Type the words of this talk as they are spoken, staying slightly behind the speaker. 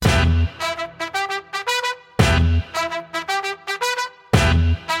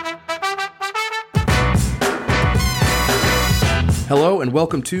Hello and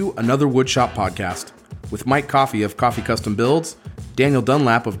welcome to another Woodshop podcast with Mike Coffey of Coffey Custom Builds, Daniel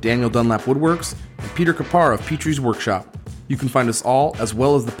Dunlap of Daniel Dunlap Woodworks, and Peter Kapar of Petrie's Workshop. You can find us all, as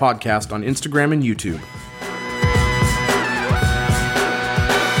well as the podcast, on Instagram and YouTube.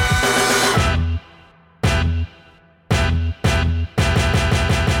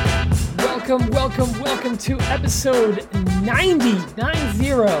 Welcome to episode 90 of the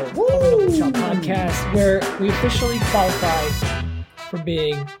Woodshop podcast, where we officially qualify for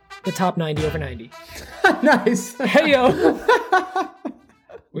being the top 90 over 90. Nice. Hey, yo.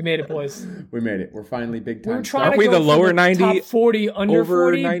 We made it, boys. We made it. We're finally big time. We were trying Aren't to we go the for lower 90, top 40, under over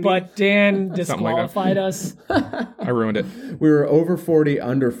 40, 90? but Dan like that. disqualified us. I ruined it. We were over 40,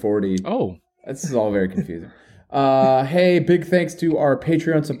 under 40. Oh. This is all very confusing. Hey, big thanks to our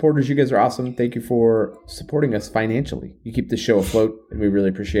Patreon supporters. You guys are awesome. Thank you for supporting us financially. You keep the show afloat, and we really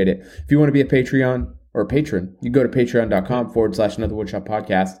appreciate it. If you want to be a Patreon or a patron, you go to patreon.com/Another Woodshop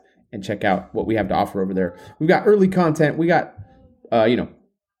Podcast and check out what we have to offer over there. We've got early content. We got,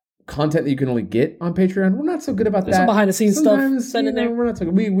 content that you can only get on Patreon. We're not so good about There's that. some behind the scenes Sometimes, stuff sent in there. We're not so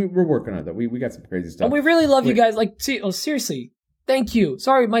good. We're working on it, though. We got some crazy stuff. And we really love you guys. Seriously. Thank you.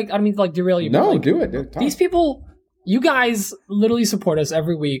 Sorry, Mike. I don't mean to derail you. No, but, do it. Dude. These people, you guys literally support us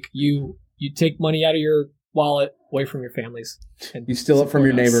every week. You take money out of your wallet away from your families. And You steal it from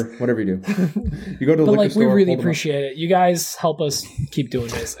your support us. neighbor, whatever you do. You go to the But liquor store. we really hold 'em up. appreciate it. You guys help us keep doing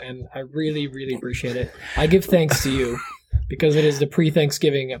this, and I really, really appreciate it. I give thanks to you because it is the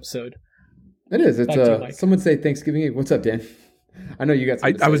pre-Thanksgiving episode. It is. It's Back to you, Mike. some would say Thanksgiving Eve. What's up, Dan? I know you got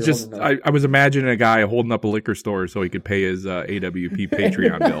something to say. I was imagining a guy holding up a liquor store so he could pay his AWP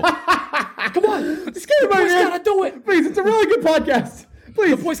Patreon bill. Come on, Just get the everybody boys here. gotta do it. Please, it's a really good podcast.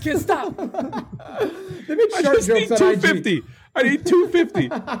 Please. The boys can't stop. They make I sharp just need jokes on IG. 250. I need 250.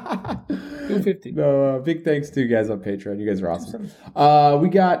 250. No, big thanks to you guys on Patreon. You guys are awesome. We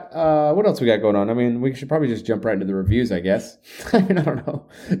got, what else we got going on? I mean, we should probably just jump right into the reviews, I guess. I mean, I don't know.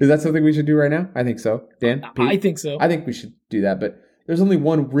 Is that something we should do right now? I think so. Dan? Pete? I think so. I think we should do that, but there's only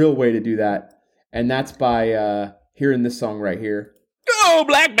one real way to do that, and that's by hearing this song right here. Oh,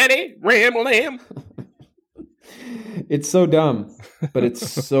 Black Betty, Ram Lamb. It's so dumb, but it's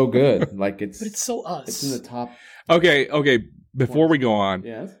so good. Like But it's so us. It's in the top. Okay. Before we go on,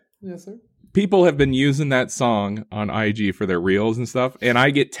 Yes, sir. people have been using that song on IG for their reels and stuff, and I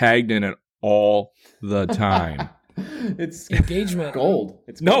get tagged in it all the time. It's Engagement. gold.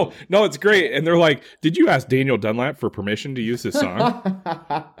 It's gold. No, it's great. And they're like, did you ask Daniel Dunlap for permission to use this song?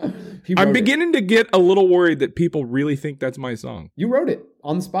 He I'm wrote it. beginning to get a little worried that people really think that's my song. You wrote it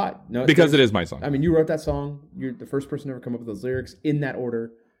on the spot. No, Because it is my song. I mean, you wrote that song. You're the first person to ever come up with those lyrics in that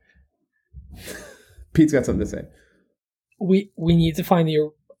order. Pete's got something to say. We need to find the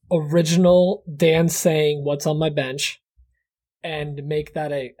original Dan saying "What's on my bench" and make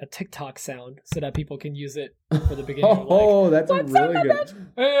that a TikTok sound so that people can use it for the beginning. Oh, that's a really good.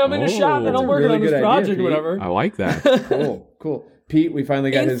 Hey, I'm in a shop and That's I'm a working really on this good idea, project or Pete. whatever. I like that. Cool. Pete, we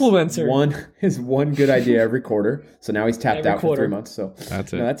finally got Influencer. his one good idea every quarter. So now he's tapped Every out quarter. for 3 months. So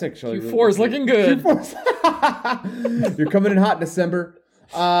That's it. No, that's actually really Q4 is looking good. Q4's You're coming in hot in December.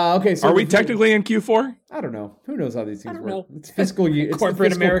 Okay, so Are we technically in Q4? I don't know. Who knows how these things don't work? know. It's fiscal year. It's the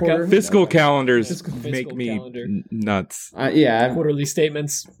Corporate fiscal America. quarter. Fiscal calendars Fiscal make me calendar. nuts Yeah, Quarterly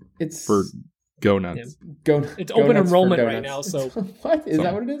statements. it's for go nuts. go. It's go open nuts for enrollment right donuts. now, so- What is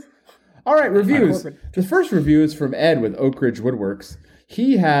that? What it is? All right, reviews. corporate. The first review is from Ed with Oak Ridge Woodworks.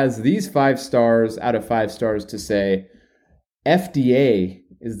 He has these 5 stars out of 5 stars to say FDA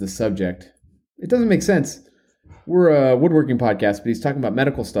is the subject. It doesn't make sense. We're a woodworking podcast, but he's talking about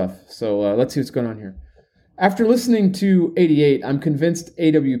medical stuff. So let's see what's going on here. After listening to 88, I'm convinced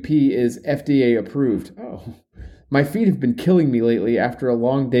AWP is FDA approved. Oh. My feet have been killing me lately after a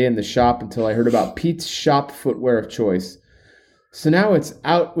long day in the shop until I heard about Pete's shop footwear of choice. So now it's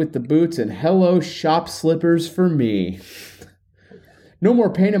out with the boots and hello shop slippers for me. No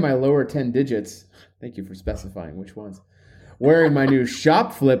more pain in my lower 10 digits. Thank you for specifying which ones. Wearing my new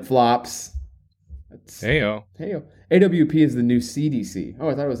shop flip-flops. Heyo. Hey, AWP is the new CDC. Oh,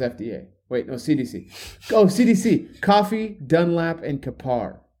 I thought it was FDA. Wait, no, CDC. Oh, CDC. Coffey, Dunlap, and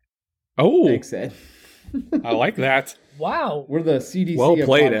Kapar. Oh, Thanks, Ed. I like that. Wow. We're the CDC Well of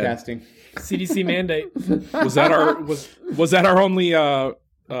played, Ed. podcasting. CDC mandate. Was that our was that our only That's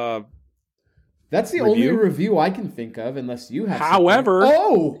the only review I can think of, unless you have However, something.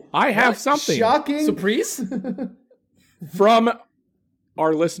 Oh! I have something Shocking. Surprise? from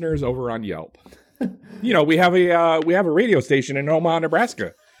our listeners over on Yelp. You know, we have a radio station in Omaha,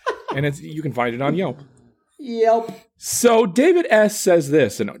 Nebraska, and you can find it on Yelp. Yelp. So David S says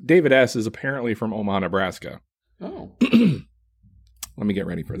this, and David S is apparently from Omaha, Nebraska. Oh. Let me get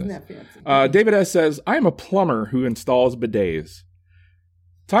ready for Isn't this. that fancy? David S. says, I am a plumber who installs bidets.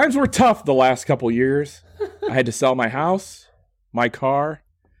 Times were tough the last couple years. I had to sell my house, my car,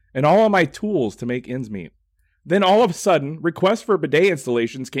 and all of my tools to make ends meet. Then all of a sudden, requests for bidet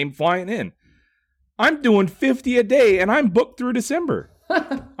installations came flying in. I'm doing 50 a day and I'm booked through December.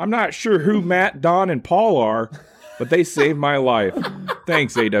 I'm not sure who Matt, Don, and Paul are, but they saved my life.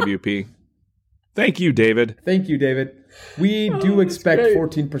 Thanks, AWP. Thank you, David. Thank you, David. We do expect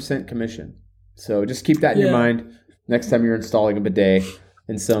 14% commission. So just keep that in your mind next time you're installing a bidet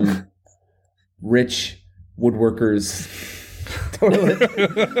in some rich woodworker's toilet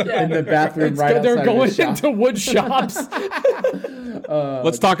in the bathroom right outside They're going of the shop. into wood shops.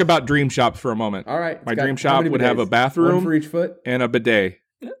 Let's talk about dream shops for a moment. All right. My It's got dream how shop many would have a bidets? bathroom One for each foot. and a bidet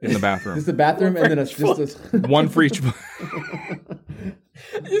in the bathroom. Just the bathroom and then One for each foot.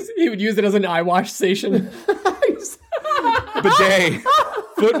 He would use it as an eye wash station. Bidet,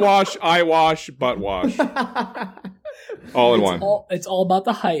 foot wash, eye wash, butt wash. All in one. It's all about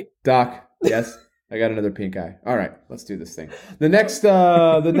the height. Doc, yes, I got another pink eye. All right, let's do this thing. The next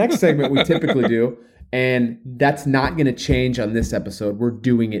segment we typically do, and that's not going to change on this episode. We're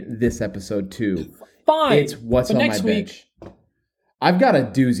doing it this episode too. Fine. It's what's But on next my bench. I've got a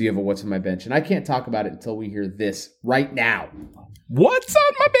doozy of a what's on my bench, and I can't talk about it until we hear this right now. What's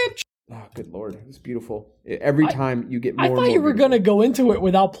on my bench? Oh, good Lord. It's beautiful. Every time you get more I and thought more you were beautiful. going to go into it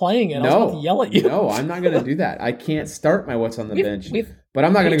without playing it. I was about to yell at you. No, I'm not going to do that. I can't start my what's on the bench. we've But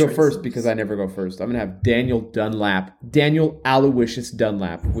I'm not going to go patrons. first because I never go first. I'm going to have Daniel Aloysius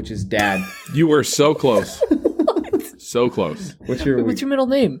Dunlap, which is Dad. You were so close. So close. What's your What's your middle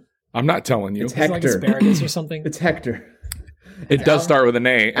name? I'm not telling you. It's Is it like Hector. asparagus or something? It's Hector. It does start with an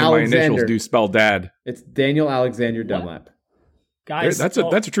A, and Alexander. my initials do spell dad. It's Daniel Alexander Dunlap. Guys, That's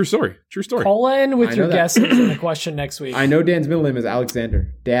a true story. True story. call in with I your know that. guesses in the question next week. I know Dan's middle name is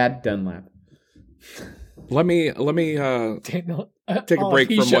Alexander. Dad Dunlap. Let me Daniel, take a break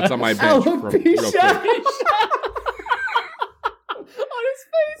from what's on my bench. Real quick. Alopecia. on his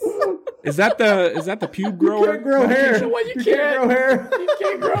face. Is that the pube grower? You can't grow hair. What, you You can't? can't grow hair. You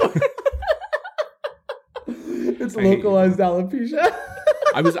can't grow. It's localized alopecia.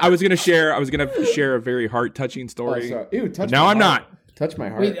 I was gonna share a very heart touching Oh, story. sorry. Ew, touch Now my I'm heart. not. Touch my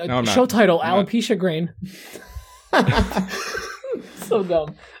heart. Wait, No, I'm not. show title: I'm not. Alopecia Grain. So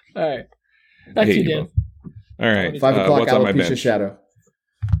dumb. All right, I back to hate you, you Dan. both. All right. 5 o'clock what's on my alopecia bench? shadow.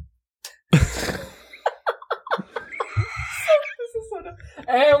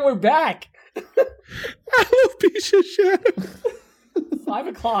 And we're back. Alopecia shadow. 5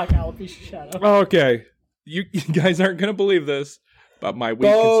 o'clock alopecia shadow. Okay. You guys aren't gonna believe this, but my week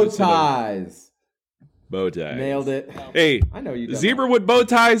Bow consisted of ties. bow ties. Nailed it. Hey, I know you done zebrawood bow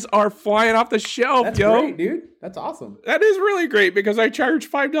ties are flying off the shelf, that. That's yo. great, dude. That's awesome. That is really great because I charge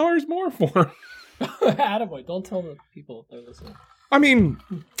 $5 more for 'em. Attaboy, don't tell the people they're listening. I mean,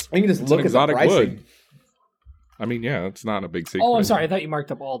 You can just it's look an at the exotic pricing. wood. I mean, yeah, it's not a big secret. Oh, I'm sorry. I thought you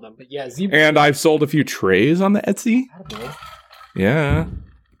marked up all of them. But yeah, zebra. And I've sold a few trays on the Etsy. Attaboy. Yeah.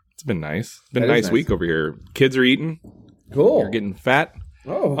 It's been nice. It's been a That is nice nice. week over here. Kids are eating. Cool. You're getting fat.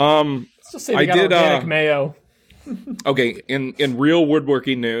 Oh. Let's just say I they got did, organic mayo. Okay, in real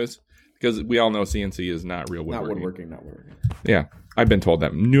woodworking news, because we all know CNC is not real not woodworking. woodworking. Yeah, I've been told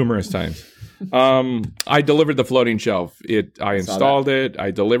that numerous times. I delivered the floating shelf. I installed it.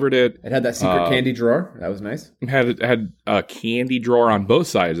 I delivered it. It had that secret candy drawer. That was nice. Had a candy drawer on both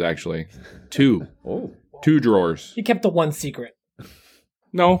sides, actually. Two Oh. drawers. You kept the one secret.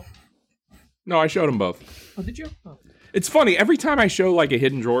 No, I showed them both. Oh, did you? Oh. It's funny. Every time I show like a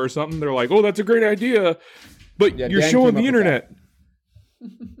hidden drawer or something, they're like, "Oh, that's a great idea," but Yeah, you're Dan showing came the up with internet.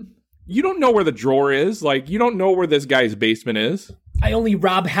 You don't know where the drawer is. Like, you don't know where this guy's basement is. I only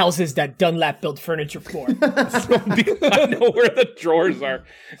rob houses that Dunlap built furniture for. I know where the drawers are.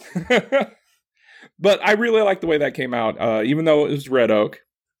 But I really like the way that came out, even though it was red oak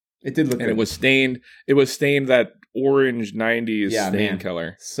It did look and good. it was stained. It was stained that orange 90s Yeah, stain man.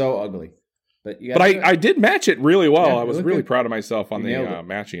 color. so ugly. But you But gotta do I did match it really well. Yeah, I it was looked really good. proud of myself on You nailed the it.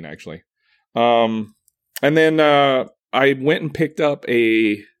 matching, actually. And then I went and picked up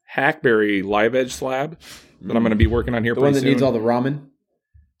a Hackberry live edge slab that I'm going to be working on here the one pretty that soon. needs all the ramen.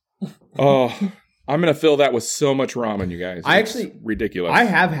 Oh, I'm going to fill that with so much ramen, you guys. I It's actually- ridiculous. I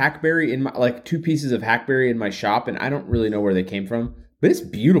have hackberry in my like 2 pieces of hackberry in my shop, and I don't really know where they came from. But it's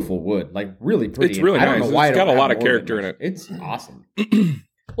beautiful wood, like really pretty. It's really I don't nice. know why It's I don't got a have lot of more character than in it. It's awesome.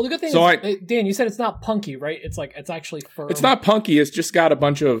 Well, the good thing So is, Dan, you said it's not punky, right? It's like it's actually firm. It's not punky. It's just got a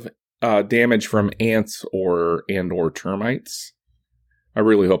bunch of damage from ants or termites. I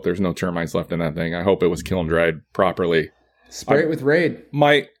really hope there's no termites left in that thing. I hope it was kiln dried properly. Spray it with Raid.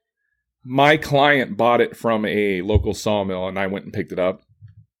 My client bought it from a local sawmill, and I went and picked it up.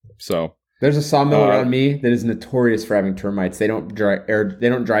 So There's a sawmill around me that is notorious for having termites. They don't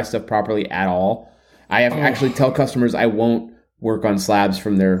dry stuff properly at all. I have to actually tell customers I won't work on slabs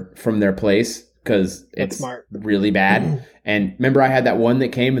from their place because it's smart. really bad. And remember, I had that one that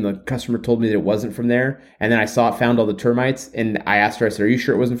came, and the customer told me that it wasn't from there. And then I found all the termites, and I asked her, I said, "Are you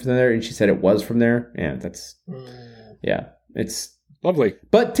sure it wasn't from there?" And she said it was from there. And it's lovely.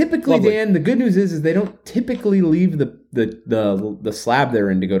 But typically, Lovely. Dan, the good news is they don't typically leave the slab they're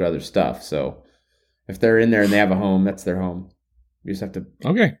in to go to other stuff. So if they're in there and they have a home, that's their home. You just have to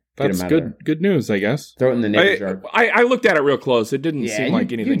Okay. That's them out of good news, I guess. throw it in the neighbor's yard. I looked at it real close. It didn't seem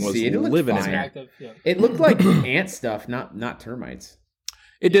like anything you'd was see it. It looked living in fine. there. Active, yeah. It looked like ant stuff, not termites.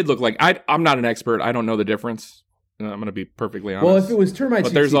 It did look like I'm not an expert. I don't know the difference. I'm going to be perfectly honest. Well, if it was termites, But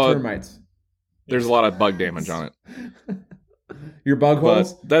you'd there's see a- termites. There's a lot of bug damage on it. Your bug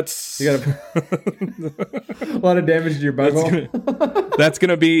holes? But that's You got a lot of damage to your bug hole? that's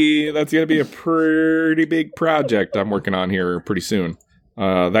gonna be a pretty big project I'm working on here pretty soon.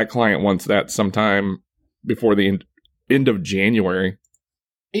 That client wants that sometime before the end of January.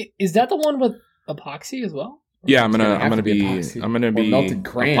 Is that the one with epoxy as well? Yeah, I'm gonna gonna be epoxy. I'm gonna Or be melted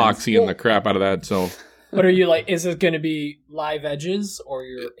crayons. epoxying the crap out of that. So But are you like, is it going to be live edges or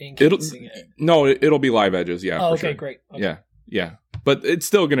you're encasing it? no, it'll be live edges. Yeah. Oh, for okay, sure. great. Okay. Yeah. But it's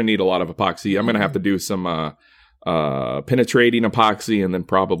still gonna need a lot of epoxy. I'm gonna have to do some penetrating epoxy and then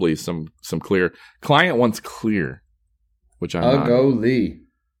probably some clear. Client wants clear, which I'm not. Go Lee.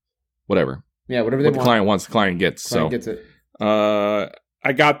 Whatever. Yeah, whatever they What the want. client wants, the client gets. Client So gets it.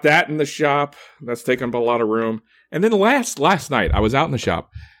 I got that in the shop. That's taking up a lot of room. And then last night, I was out in the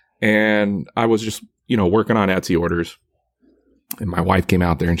shop and I was just, working on Etsy orders. And my wife came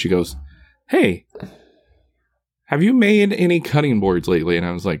out there and she goes, "Hey, have you made any cutting boards lately?" And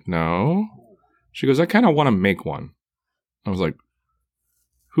I was like, "No." She goes, "I kind of want to make one." I was like,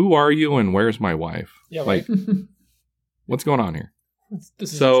 "Who are you and where's my wife? Yeah, Like, what's going on here?"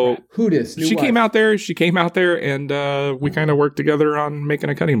 This is So a trap. Who dis? she came out there and we kind of worked together on making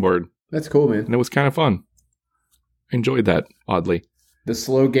a cutting board. That's cool, man. And it was kind of fun. I enjoyed that, oddly. The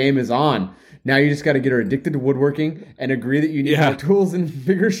slow game is on. Now you just got to get her addicted to woodworking and agree that you need Yeah. more tools and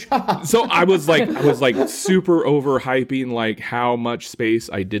bigger shops. So I was like super overhyping like how much space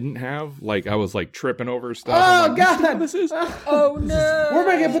I didn't have. Like I was like tripping over stuff. Oh, I'm like, God. this is Oh, no. Where am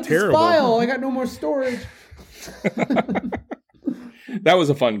I going to put Terrible. this file? I got no more storage. that was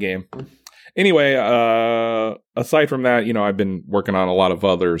a fun game. Anyway, aside from that, I've been working on a lot of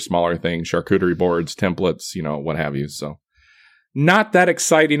other smaller things, charcuterie boards, templates, what have you. So not that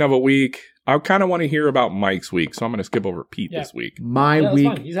exciting of a week. I kind of want to hear about Mike's week, so I'm going to skip over Pete this week. My Yeah, that's week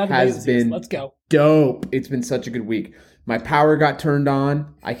fine. He's having has business. been Let's go. dope. It's been such a good week. My power got turned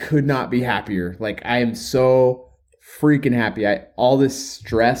on. I could not be happier. Like, I am so freaking happy. All this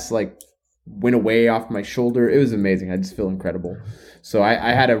stress went away off my shoulder. It was amazing. I just feel incredible. So I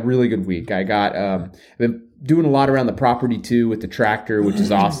had a really good week. I got I've been doing a lot around the property too with the tractor, which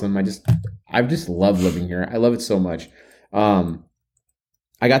is awesome. I just love living here. I love it so much.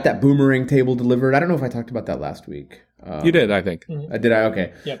 I got that boomerang table delivered. I don't know if I talked about that last week. You did, I think. Did I?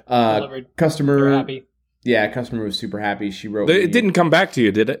 Okay. Yep. Delivered. Customer. You're happy. Yeah, customer was super happy. She wrote. It didn't come back to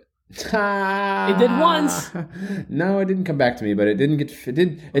you, did it? It did once. No, it didn't come back to me, but it did get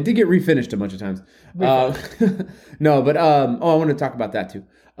refinished a bunch of times. No, but I want to talk about that too.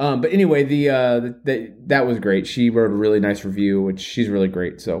 But anyway, that was great. She wrote a really nice review, which she's really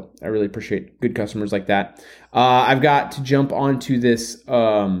great. So I really appreciate good customers like that. I've got to jump onto this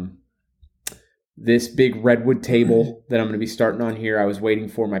big redwood table that I'm going to be starting on here. I was waiting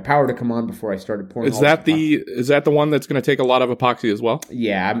for my power to come on before I started pouring. Is that the one that's going to take a lot of epoxy as well?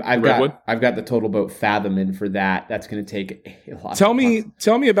 Yeah, I've got the Total Boat Fathom in for that. That's going to take a lot. Tell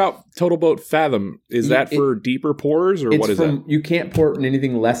me about Total Boat Fathom. Is that for deeper pours or what is that? You can't pour it in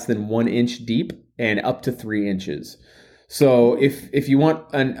anything less than 1 inch deep and up to 3 inches. So if you want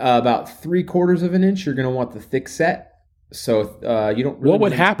about 3/4 of an inch, you're going to want the thick set. So you don't. Really What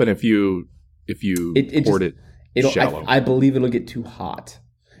would happen if you poured it shallow? I believe it'll get too hot,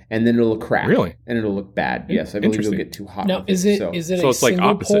 and then it'll crack. Really? And it'll look bad. Yes, I believe it'll get too hot. Now, with is it So So a it's like single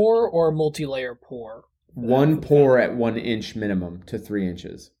opposite. pour or a multi-layer pour? one pour at 1 inch minimum to 3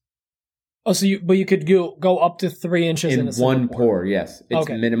 inches Oh, so you could go up to 3 inches in in a single one pour? Yes, it's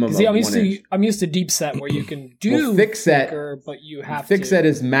Okay. minimum. See, of I'm used 1 to inch. I'm used to deep set where you can do Well, thick set- thicker, but you have Thick to. set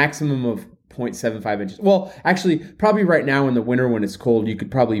is maximum of 0.75 inches. Well, actually, probably right now in the winter when it's cold, you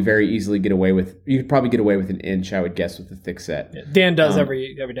could probably very easily get away with. You could probably get away with 1 inch, I would guess, with the thick set. Dan does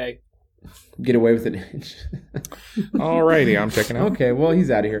every day. get away with an inch. Alrighty, I'm checking out. Okay, well, he's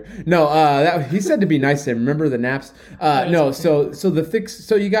out of here. No, he said to be nice to him. Remember the naps? No, so the thick.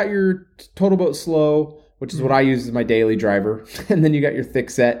 So you got your total boat slow, which is what I use as my daily driver, and then you got your thick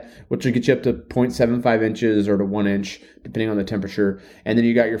set, which will get you up to 0.75 inches or to 1 inch, depending on the temperature, and then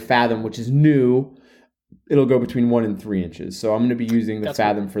you got your Fathom, which is new. It'll go between 1 and 3 inches. So I'm going to be using the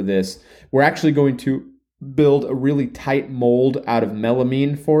Fathom for this. We're actually going to build a really tight mold out of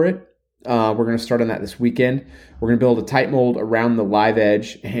melamine for it. We're going to start on that this weekend. We're going to build a tight mold around the live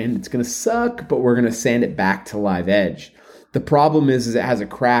edge, and it's going to suck, but we're going to sand it back to live edge. The problem is it has a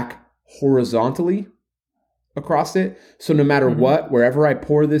crack horizontally across it. So no matter what, wherever I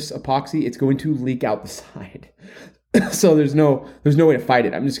pour this epoxy, it's going to leak out the side. So there's no way to fight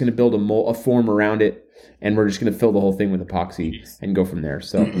it. I'm just going to build a form around it, and we're just going to fill the whole thing with epoxy and go from there.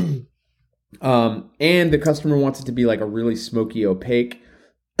 So, and the customer wants it to be like a really smoky opaque,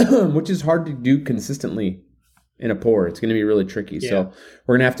 which is hard to do consistently in a pour. It's going to be really tricky. Yeah. So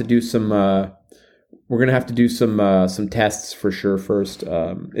we're going to have to do some tests for sure first.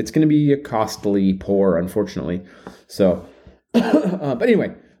 It's going to be a costly pour, unfortunately. So, but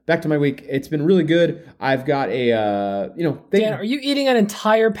anyway, back to my week. It's been really good. I've got Dan, are you eating an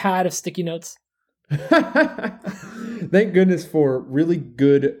entire pad of sticky notes? Thank goodness for really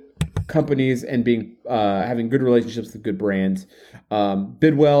good companies and having good relationships with good brands.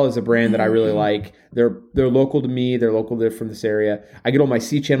 Bidwell is a brand that I really like. They're local to me. They're from this area. I get all my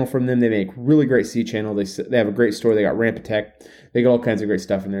C channel from them. They make really great C channel. They have a great store. They got Rampatech. They got all kinds of great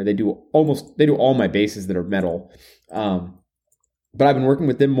stuff in there. They do all my bases that are metal. But I've been working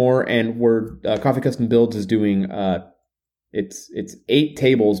with them more, and Coffee Custom Builds is doing it's 8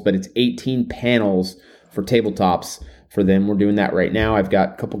 tables, but it's 18 panels for tabletops for them. We're doing that right now. I've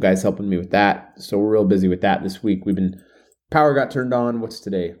got a couple guys helping me with that, so we're real busy with that this week. Power got turned on. What's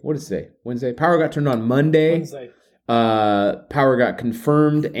today? What is today? Wednesday. Power got turned on Monday. Wednesday. Power got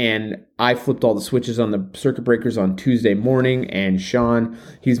confirmed, and I flipped all the switches on the circuit breakers on Tuesday morning. And Sean,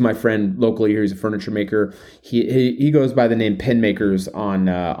 he's my friend locally here. He's a furniture maker. He goes by the name Penmakers on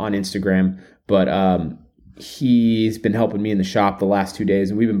Instagram, but he's been helping me in the shop the last 2 days,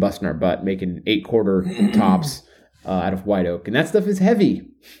 and we've been busting our butt making 8-quarter tops out of white oak, and that stuff is heavy.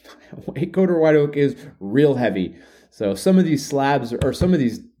 8-quarter white oak is real heavy. So some of these slabs or some of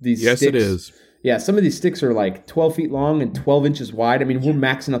these yes, sticks, it is. Yeah, some of these sticks are like 12 feet long and 12 inches wide. I mean, we're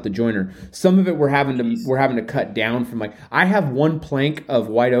maxing out the joiner. Some of it we're having to cut down from I have one plank of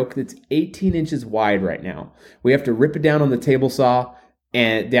white oak that's 18 inches wide right now. We have to rip it down on the table saw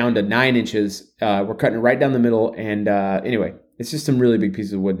and down to 9 inches. We're cutting it right down the middle. And anyway, it's just some really big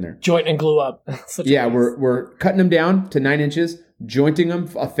pieces of wood in there. Joint and glue up. We're cutting them down to 9 inches, jointing them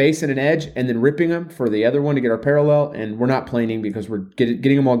a face and an edge, and then ripping them for the other one to get our parallel. And we're not planing because we're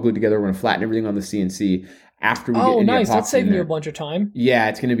getting them all glued together. We're going to flatten everything on the CNC after we get into nice. epoxy. That's saving you a bunch of time. Yeah,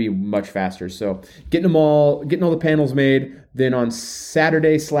 it's going to be much faster. So getting all the panels made. Then on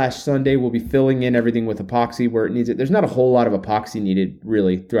Saturday/Sunday, we'll be filling in everything with epoxy where it needs it. There's not a whole lot of epoxy needed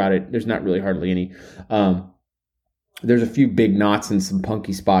really throughout it. There's not really hardly any. There's a few big knots and some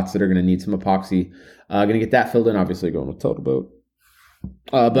punky spots that are going to need some epoxy. Going to get that filled in, obviously going with Total Boat.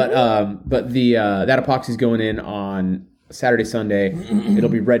 But that epoxy is going in on Saturday, Sunday. It'll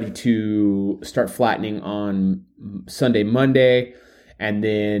be ready to start flattening on Sunday, Monday, and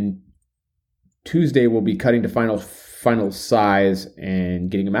then Tuesday we'll be cutting to final size and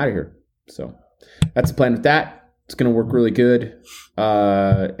getting them out of here. So that's the plan with that. It's going to work really good,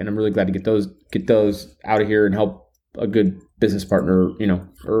 and I'm really glad to get those out of here and help a good business partner,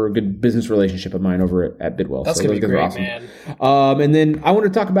 or a good business relationship of mine over at Bidwell. That's going to be great, awesome. Man. And then I want to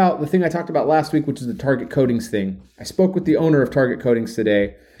talk about the thing I talked about last week, which is the Target Coatings thing. I spoke with the owner of Target Coatings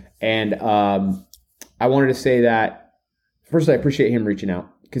today, and I wanted to say that, first, I appreciate him reaching out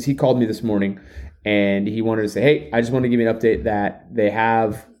because he called me this morning, and he wanted to say, hey, I just want to give you an update that they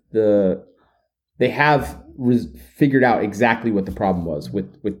have figured out exactly what the problem was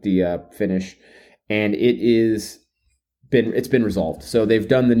with the finish, and it's been resolved. So they've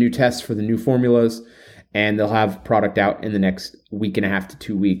done the new tests for the new formulas, and they'll have product out in the next week and a half to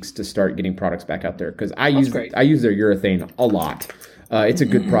 2 weeks to start getting products back out there. Because I use their urethane a lot. It's a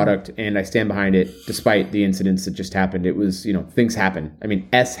good product, and I stand behind it despite the incidents that just happened. It was, things happen. I mean,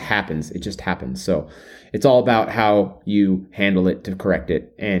 S happens. It just happens. So it's all about how you handle it to correct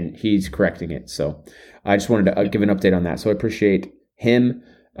it, and he's correcting it. So I just wanted to give an update on that. So I appreciate him.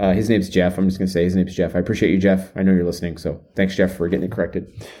 His name's Jeff. I'm just going to say his name's Jeff. I appreciate you, Jeff. I know you're listening. So thanks, Jeff, for getting it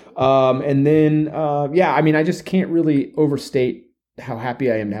corrected. And then, I just can't really overstate how happy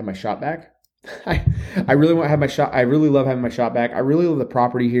I am to have my shop back. I really want to have my shop. I really love having my shop back. I really love the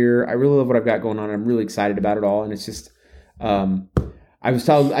property here. I really love what I've got going on. I'm really excited about it all. And it's just, I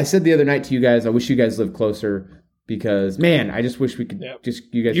said the other night to you guys, I wish you guys lived closer because, man, I just wish we could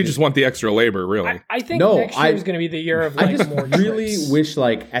You just want the extra labor, really. I think next year is going to be the year of I just more really trips. wish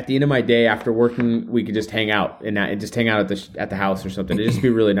at the end of my day after working, we could just hang out and just hang out at the house or something. It'd just be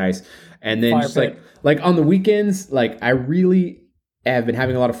really nice. And then Fire just pit. like on the weekends, I really have been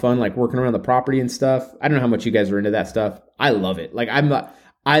having a lot of fun, working around the property and stuff. I don't know how much you guys are into that stuff. I love it.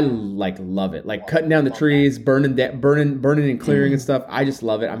 I love it. Cutting down the trees, burning and clearing and stuff. I just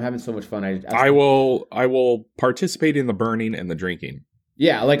love it. I'm having so much fun. I will participate in the burning and the drinking.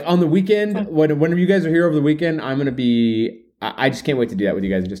 Yeah, on the weekend, whenever you guys are here over the weekend, I'm gonna be. I just can't wait to do that with you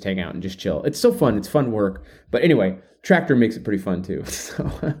guys and just hang out and just chill. It's so fun. It's fun work. But anyway, tractor makes it pretty fun too. So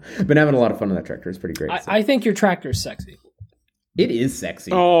I've been having a lot of fun on that tractor. It's pretty great. I think your tractor's sexy. It is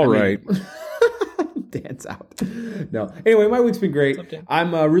sexy. All right. Dance out. No. Anyway, my week's been great.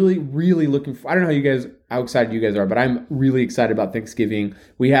 I'm really, really looking for. I don't know how excited you guys are, but I'm really excited about Thanksgiving.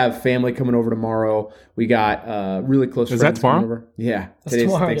 We have family coming over tomorrow. We got really close friends. Is that tomorrow? Coming over. Yeah, That's today's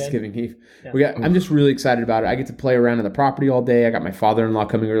tomorrow, Thanksgiving Eve. Yeah. I'm just really excited about it. I get to play around in the property all day. I got my father-in-law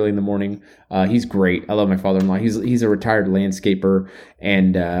coming early in the morning. He's great. I love my father-in-law. He's a retired landscaper,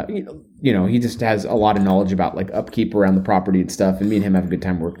 and he just has a lot of knowledge about upkeep around the property and stuff. And me and him have a good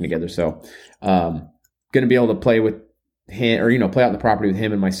time working together. So, going to be able to play with him or, play out in the property with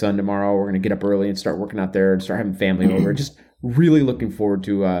him and my son tomorrow. We're going to get up early and start working out there and start having family over. Just really looking forward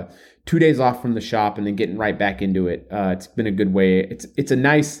to 2 days off from the shop and then getting right back into it. It's been a good way. It's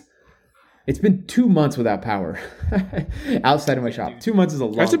been 2 months without power outside of my shop. 2 months is a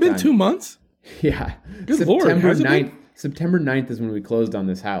long time. Has it been 2 months? Yeah. Good Lord. September 9th is when we closed on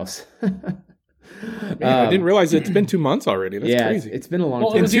this house. Man, I didn't realize it's been 2 months already. That's crazy. It's been a long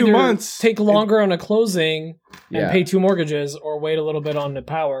Well, time. it was 2 either months. take longer on a closing and Yeah. pay 2 mortgages, or wait a little bit on the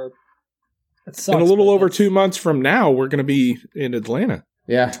power. It sucks. In a little but over that's 2 months from now, we're going to be in Atlanta.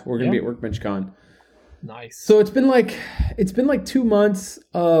 Yeah, we're going to be at Workbench Con. Nice. So it's been like 2 months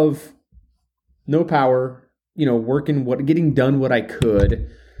of no power, getting done what I could.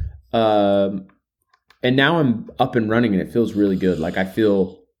 And now I'm up and running and it feels really good.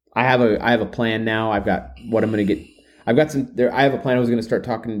 I have a plan now. I've got what I'm going to get. I have a plan. I was going to start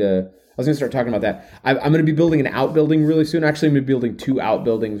talking about that. I'm going to be building an outbuilding really soon. Actually, I'm going to be building 2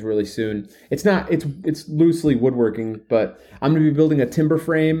 outbuildings really soon. It's loosely woodworking, but I'm going to be building a timber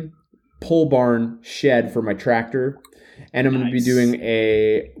frame pole barn shed for my tractor. And I'm going to be doing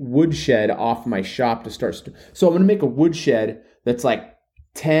a wood shed off my shop to start. So I'm going to make a wood shed that's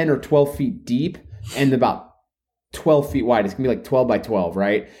 10 or 12 feet deep and about 12 feet wide. It's going to be 12 by 12,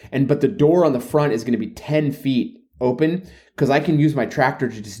 right? But the door on the front is going to be 10 feet open because I can use my tractor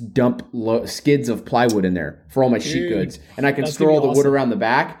to just dump skids of plywood in there for all my sheet goods. And I can store all the wood around the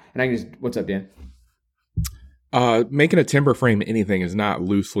back. And I can just, what's up, Dan? Making a timber frame anything is not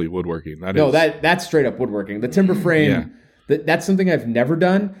loosely woodworking. That's straight up woodworking. The timber frame, that's something I've never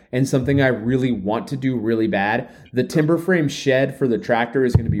done and something I really want to do really bad. The timber frame shed for the tractor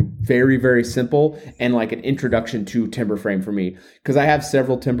is going to be very, very simple and an introduction to timber frame for me because I have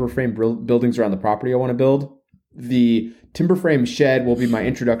several timber frame buildings around the property I want to build. The timber frame shed will be my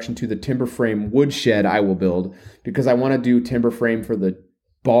introduction to the timber frame wood shed I will build because I want to do timber frame for the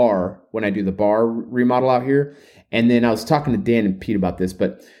bar when I do the bar remodel out here. And then I was talking to Dan and Pete about this,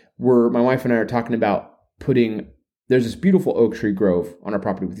 but my wife and I are talking about there's this beautiful oak tree grove on our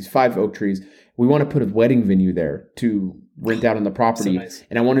property with these 5 oak trees. We want to put a wedding venue there to rent out on the property. So nice.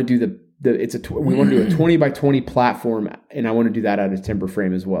 And I want to do we want to do a 20 by 20 platform and I want to do that out of timber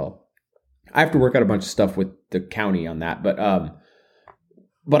frame as well. I have to work out a bunch of stuff with the county on that, but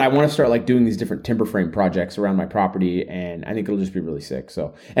I want to start doing these different timber frame projects around my property, and I think it'll just be really sick.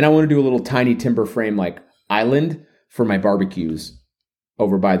 So, and I want to do a little tiny timber frame island for my barbecues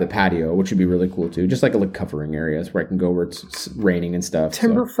over by the patio, which would be really cool too. Just a covering areas where I can go where it's raining and stuff.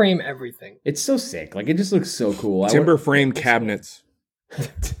 Timber frame everything. It's so sick. It just looks so cool. Timber frame cabinets.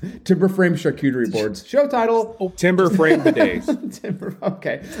 Timber frame charcuterie boards. Show title. Timber frame bidets.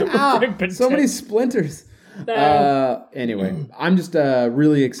 Okay. So many splinters. Anyway, I'm just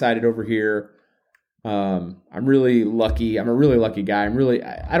really excited over here. I'm really lucky. I'm a really lucky guy. I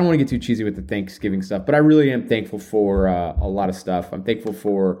don't want to get too cheesy with the Thanksgiving stuff, but I really am thankful for a lot of stuff. I'm thankful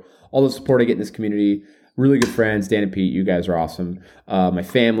for all the support I get in this community. Really good friends, Dan and Pete. You guys are awesome. My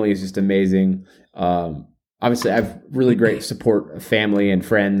family is just amazing. Obviously, I have really great support of family and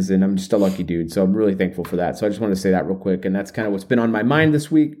friends, and I'm just a lucky dude. So I'm really thankful for that. So I just wanted to say that real quick. And that's kind of what's been on my mind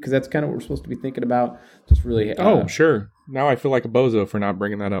this week because that's kind of what we're supposed to be thinking about. Just really. Sure. Now I feel like a bozo for not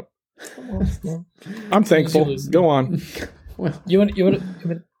bringing that up. I'm thankful. lose. Go on. Well, You want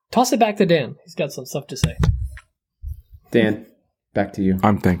to toss it back to Dan. He's got some stuff to say. Dan, back to you.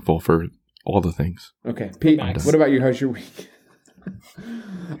 I'm thankful for all the things. Okay, Pete, Max. what about you? How's your week?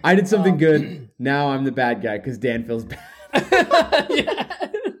 I did something good. Now I'm the bad guy because Dan feels bad.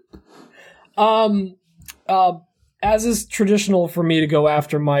 As is traditional for me to go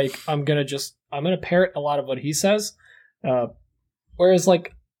after Mike, I'm gonna parrot a lot of what he says. Whereas,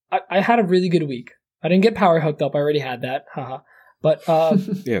 like, I had a really good week. I didn't get power hooked up. I already had that. Haha. But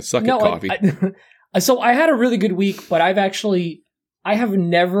Yeah, suck no, it, coffee. so I had a really good week, but I have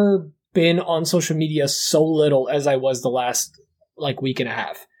never been on social media so little as I was the last week and a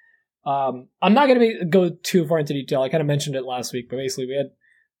half. I'm not going to go too far into detail. I kind of mentioned it last week, but basically we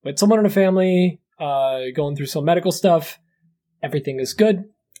had someone in the family going through some medical stuff. Everything is good.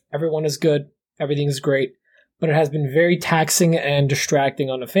 Everyone is good. Everything is great. But it has been very taxing and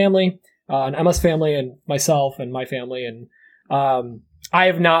distracting on the family, on Emma's family and myself and my family. And I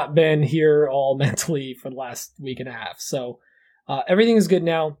have not been here all mentally for the last week and a half. So everything is good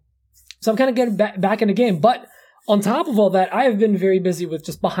now. So I'm kind of getting back in the game. But on top of all that, I have been very busy with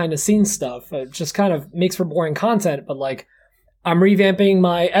just behind the scenes stuff. It just kind of makes for boring content. But I'm revamping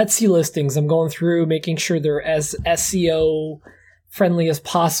my Etsy listings. I'm going through making sure they're as SEO friendly as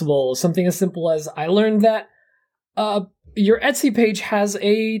possible. Something as simple as I learned that your Etsy page has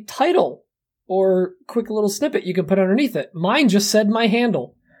a title or quick little snippet you can put underneath it. Mine just said my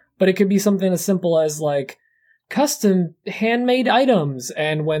handle, but it could be something as simple as custom handmade items.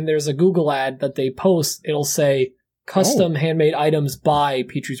 And when there's a Google ad that they post, it'll say custom handmade items by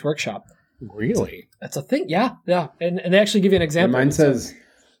Petrie's Workshop. Really? That's a thing. Yeah. Yeah. And they actually give you an example. And mine says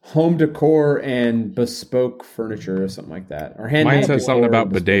home decor and bespoke furniture or something like that. Or handmade. Mine says something decor, about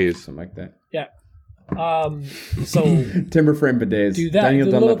bespoke, bidets. something like that. Yeah. So Timber frame bidets. Do that. Daniel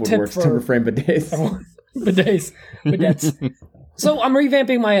Do a Dunlap little tip Woodworks. for- Timber frame bidets. bidets. So I'm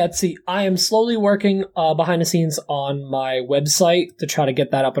revamping my Etsy. I am slowly working behind the scenes on my website to try to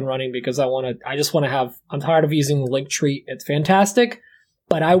get that up and running because I'm tired of using Linktree. It's fantastic,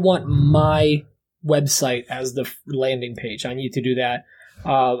 but I want my website as the landing page. I need to do that.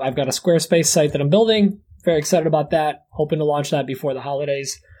 I've got a Squarespace site that I'm building. Very excited about that. Hoping to launch that before the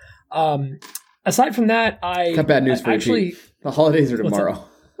holidays. Aside from that, Got bad news for you, Pete. The holidays are tomorrow.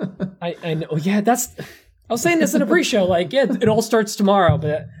 I know. Yeah, I was saying this in a pre-show. It all starts tomorrow,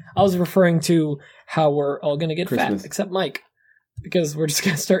 but I was referring to how we're all going to get Christmas. fat, except Mike, because we're just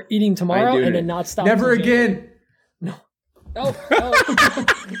going to start eating tomorrow and then not stop. Never until January. again.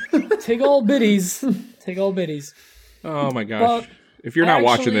 Oh. Take all biddies. Take all biddies. Oh my gosh. Well, if you're not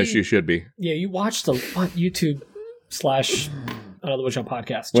watching this, actually- you should be. Yeah, you watched on YouTube / Another Woodshop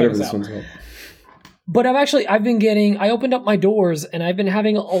podcast. Check Whatever us this out. one's called. But I opened up my doors and I've been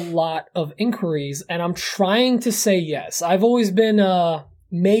having a lot of inquiries and I'm trying to say yes. I've always been a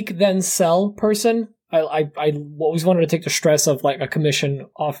make then sell person. I always wanted to take the stress of a commission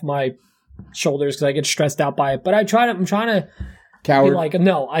off my shoulders because I get stressed out by it. But I'm trying to Coward. be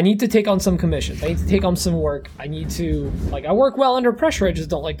no, I need to take on some commissions. I need to take on some work. I need to I work well under pressure. I just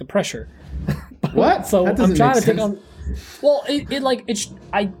don't like the pressure. What? So That doesn't I'm trying make to take sense. on. Well,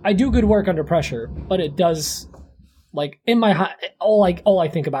 I do good work under pressure, but it does in my all I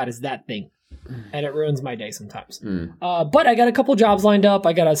think about is that thing, and it ruins my day sometimes. But I got a couple jobs lined up.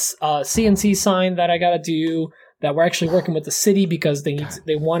 I got a CNC sign that I got to do that we're actually working with the city because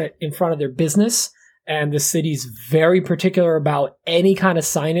they want it in front of their business, and the city's very particular about any kind of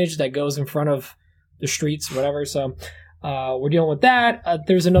signage that goes in front of the streets, whatever. So. We're dealing with that.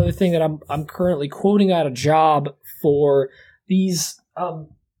 There's another thing that I'm currently quoting out a job for these.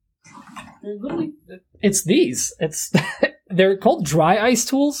 They're called dry ice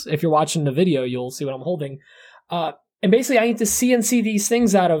tools. If you're watching the video, you'll see what I'm holding. And basically, I need to CNC these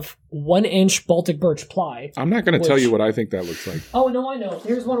things out of 1-inch Baltic birch ply. I'm not going to tell you what I think that looks like. Oh no, I know.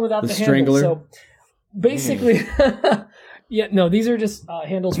 Here's one without the handle. strangler? So basically. Yeah, no, these are just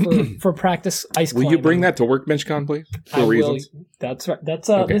handles for practice ice climbing. Will you bring that to WorkbenchCon, please? For reasons. That's right.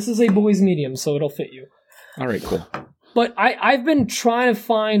 Okay. This is a boys medium, so it'll fit you. All right, cool. But I've been trying to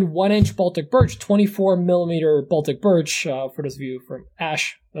find 1-inch Baltic birch, 24 millimeter Baltic birch, for those of you from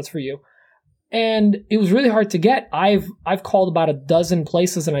Ash, that's for you. And it was really hard to get. I've called about a dozen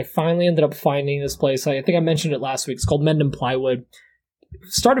places, and I finally ended up finding this place. I think I mentioned it last week. It's called Mendham Plywood.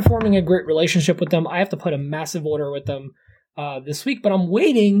 Started forming a great relationship with them. I have to put a massive order with them this week, but I'm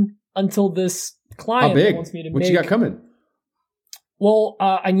waiting until this client How big? wants me to What make. you got coming? Well,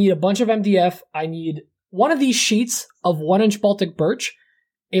 I need a bunch of MDF. I need one of these sheets of 1-inch Baltic birch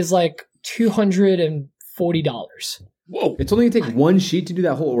is $240. Whoa. It's only going to take one sheet to do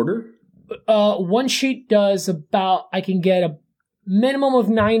that whole order? one sheet does about, I can get a minimum of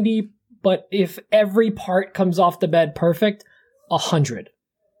 90, but if every part comes off the bed perfect, 100.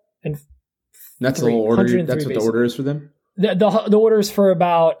 And that's the whole order. That's what the order is for them? The order is for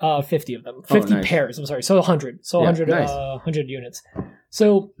about 50 of them. 50 nice. pairs, I'm sorry. So 100. So 100, nice. 100 units.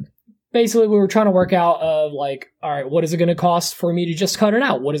 So basically we were trying to work out of like, all right, what is it going to cost for me to just cut it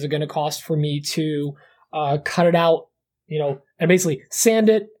out? What is it going to cost for me to cut it out, and basically sand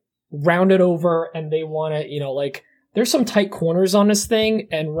it, round it over, and they want to, like, there's some tight corners on this thing,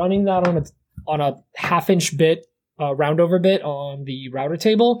 and running that on a half-inch bit, round over bit on the router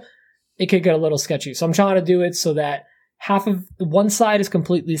table, it could get a little sketchy. So I'm trying to do it so that half of one side is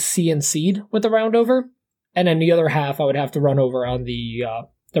completely CNC'd with the round over, and then the other half I would have to run over on the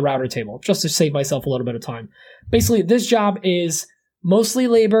router table just to save myself a little bit of time. Basically, this job is mostly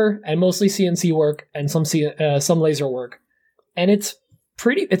labor and mostly CNC work and some laser work, and it's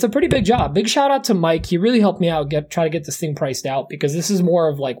a pretty big job. Big shout out to Mike. He really helped me out try to get this thing priced out, because this is more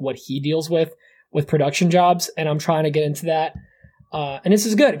of like what he deals with production jobs, and I'm trying to get into that. And this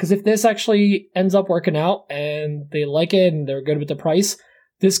is good, because if this actually ends up working out and they like it and they're good with the price,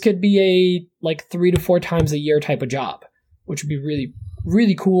 this could be a like 3 to 4 times a year type of job, which would be really,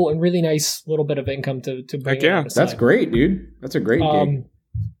 really cool and really nice little bit of income to bring. Heck yeah. That's great, dude. That's a great gig.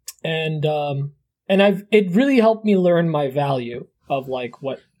 And it really helped me learn my value of like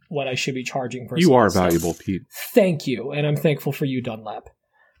what I should be charging for. You are valuable, Pete. Thank you, and I'm thankful for you, Dunlap.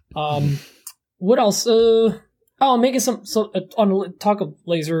 What else? I'm making on talk of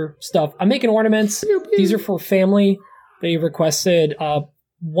laser stuff. I'm making ornaments. These are for family. They requested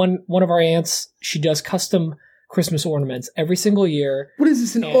one of our aunts. She does custom Christmas ornaments every single year. What is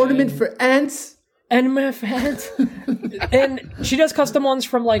this? An ornament for ants? And my fans. And she does custom ones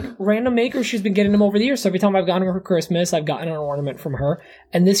from like random makers. She's been getting them over the years. So every time I've gotten her for Christmas, I've gotten an ornament from her.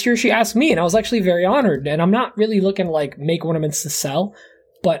 And this year she asked me, and I was actually very honored. And I'm not really looking to like make ornaments to sell,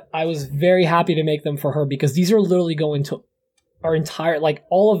 but I was very happy to make them for her, because these are literally going to our entire, like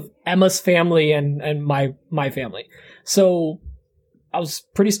all of Emma's family and my family. So I was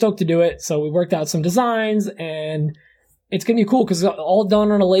pretty stoked to do it. So we worked out some designs, and it's going to be cool because it's all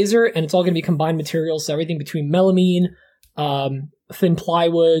done on a laser, and it's all going to be combined materials. So everything between melamine, thin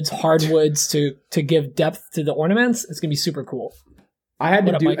plywoods, hardwoods to give depth to the ornaments. It's going to be super cool. I had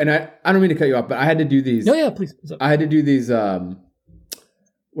to do, Mike? And I don't mean to cut you off, but I had to do these. No, yeah, please. I had to do these,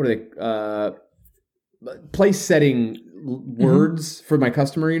 what are they? Place setting words for my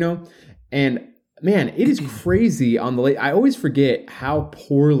customer, and man, it is crazy on the laser. I always forget how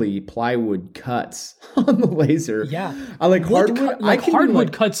poorly plywood cuts on the laser. Yeah. I like hardwood.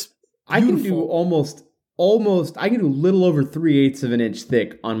 Hardwood cuts beautiful. I can do almost, I can do a little over 3/8 of an inch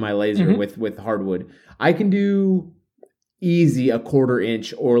thick on my laser with hardwood. I can do easy a 1/4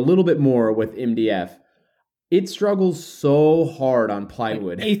 inch or a little bit more with MDF. It struggles so hard on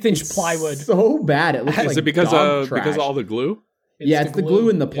plywood. Like 1/8 plywood. So bad. It looks like Is it because of all the glue? It's the glue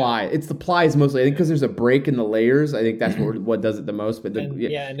and the ply. Yeah. It's the plies mostly. I think because there's a break in the layers. I think that's what does it the most. But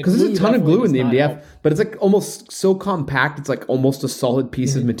because there's a ton of glue in the MDF, but it's like almost so compact. It's like almost a solid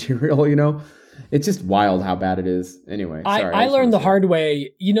piece of material. It's just wild how bad it is. Anyway, sorry. I learned the hard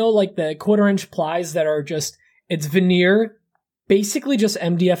way. Like the 1/4 inch plies that are just, it's veneer, basically just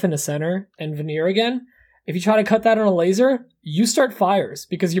MDF in the center and veneer again. If you try to cut that on a laser, you start fires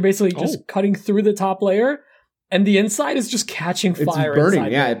because you're basically just cutting through the top layer. And the inside is just catching fire. It's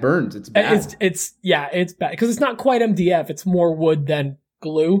burning. Yeah, it burns. It's bad. It's bad because it's not quite MDF. It's more wood than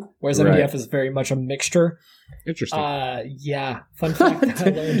glue, whereas MDF is very much a mixture. Interesting. Yeah. Fun fact. I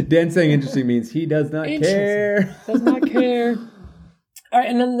learned. Dan saying interesting means he does not care. Does not care. All right,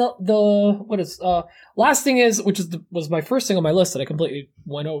 and then the last thing is, which was my first thing on my list that I completely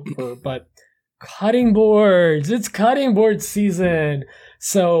went over, but cutting boards. It's cutting board season.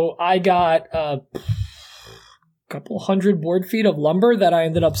 So I got couple hundred board feet of lumber that I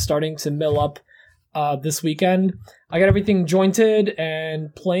ended up starting to mill up this weekend. I got everything jointed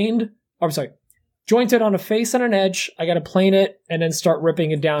and planed. Jointed on a face and an edge. I got to plane it and then start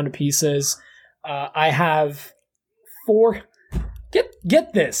ripping it down to pieces. I have 4.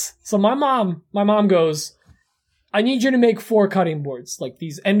 Get this. So my mom goes, I need you to make 4 cutting boards, like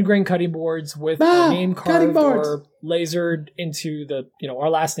these end grain cutting boards with our name carved or lasered into our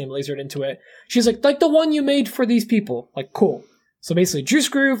last name lasered into it. She's like the one you made for these people. Like, cool. So basically, juice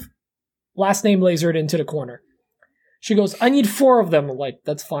groove, last name lasered into the corner. She goes, I need 4 of them. I'm like,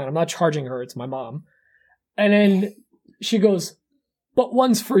 that's fine. I'm not charging her. It's my mom. And then she goes, but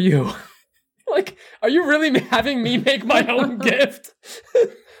one's for you. Like, are you really having me make my own gift?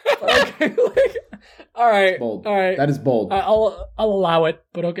 Okay, like, all right, Bold. all right. That is bold. I'll allow it,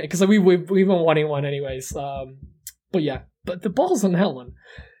 but okay, because we've been wanting one anyways. But yeah, but the balls on that one.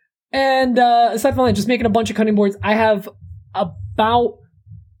 And aside from that, just making a bunch of cutting boards. I have about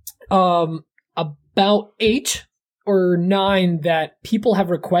 8 or 9 that people have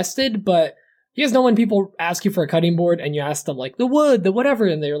requested, but you guys know when people ask you for a cutting board and you ask them like the wood, the whatever,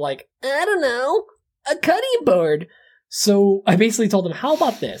 and they're like, I don't know, a cutting board. So I basically told them, how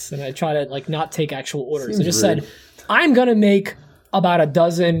about this? And I try to like not take actual orders. I just said, I'm going to make about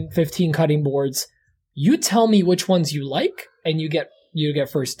 15 cutting boards. You tell me which ones you like and you get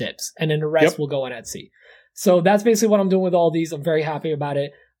first dibs. And then the rest will go on Etsy. So that's basically what I'm doing with all these. I'm very happy about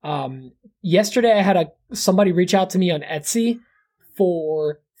it. Yesterday I had somebody reach out to me on Etsy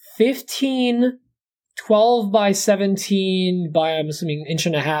for 15 12 by 17 by, I'm assuming,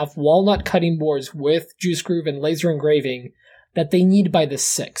 1.5 walnut cutting boards with juice groove and laser engraving that they need by the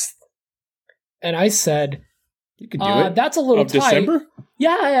 6th. And I said, you could do it. That's a little tight. December?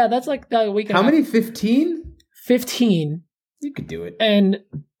 Yeah, that's like a week and a half. How many? 15? 15. You could do it. And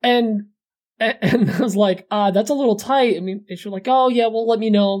I was like, that's a little tight. I mean, she's like, oh yeah, well, let me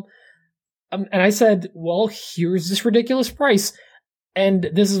know. And I said, well, here's this ridiculous price. And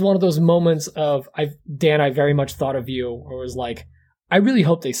this is one of those moments of, Dan, I very much thought of you, or was like, I really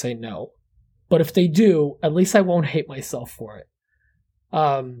hope they say no. But if they do, at least I won't hate myself for it.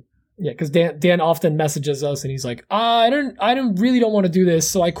 Yeah, because Dan often messages us and he's like, I really don't want to do this,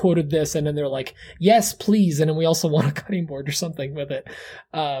 so I quoted this, and then they're like, yes, please, and then we also want a cutting board or something with it.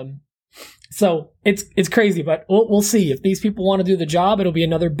 So it's crazy, but we'll see. If these people want to do the job, it'll be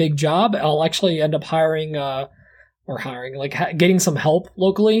another big job. I'll actually end up getting some help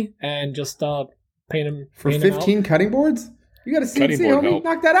locally and just paying them for 15 cutting boards. You got a CNC, homie. Help.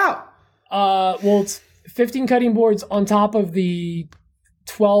 Knock that out. Well, it's 15 cutting boards on top of the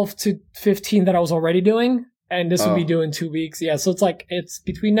 12 to 15 that I was already doing, and this would be due in 2 weeks. Yeah, so it's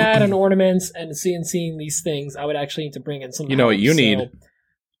between that and ornaments and CNCing these things. I would actually need to bring in some. You know what you need?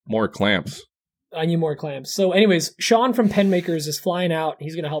 More clamps. I need more clamps. So, anyways, Sean from Pen Makers is flying out.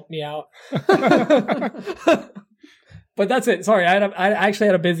 He's going to help me out. But that's it. Sorry, I actually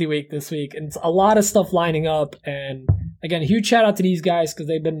had a busy week this week, and it's a lot of stuff lining up. And again, huge shout out to these guys because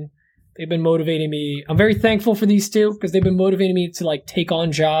they've been motivating me. I'm very thankful for these two because they've been motivating me to like take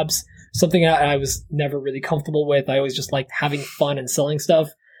on jobs, something I was never really comfortable with. I always just liked having fun and selling stuff,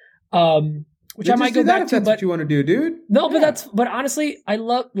 which I might go back to. That's what you want to do, dude. No, but honestly, I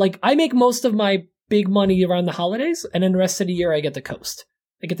love, like, I make most of my big money around the holidays, and then the rest of the year I get to coast.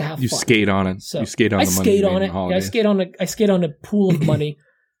 I get to have fun. You skate on it. So you skate on the money. Yeah, I skate on a pool of money.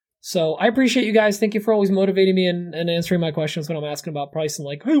 So I appreciate you guys. Thank you for always motivating me and answering my questions when I'm asking about price and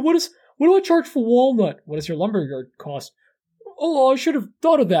like, hey, what do I charge for walnut? What does your lumberyard cost? Oh, I should have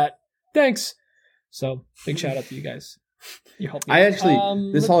thought of that. Thanks. So big shout out to you guys. You helped me. I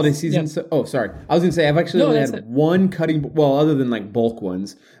actually this holiday season. Yeah. I was gonna say I've actually only had one cutting. Well, other than like bulk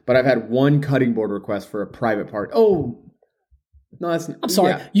ones, but I've had one cutting board request for a private part. Oh. No, I'm sorry.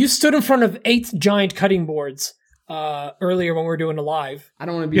 Yeah. You stood in front of 8 giant cutting boards earlier when we were doing a live. I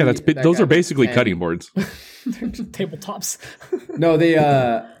don't want to be. Yeah, those are basically cutting boards. They're just tabletops. No, they.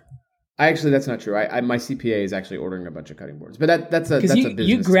 That's not true. My CPA is actually ordering a bunch of cutting boards, but that's a business.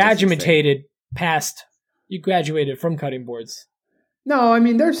 You graduated from cutting boards. No, I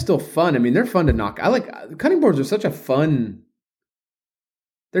mean they're still fun. I mean they're fun to knock. Cutting boards are such a fun.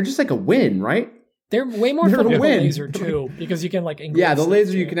 They're just like a win, right? They're way more fun with the laser too, because you can like engrave the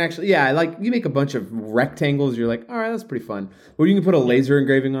laser you can actually like you make a bunch of rectangles. You're like, all right, that's pretty fun. When you can put a laser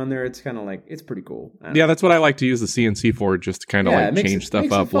engraving on there, it's kind of like it's pretty cool. Yeah, that's what I like to use the CNC for, just to kind of change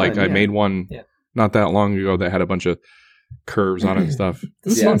stuff up. Fun, I made one not that long ago that had a bunch of curves on it and stuff.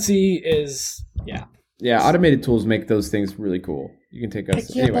 The CNC is automated tools make those things really cool. You can take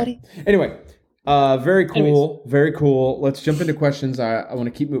us anyway. Very cool. Anyways. Very cool. Let's jump into questions. I want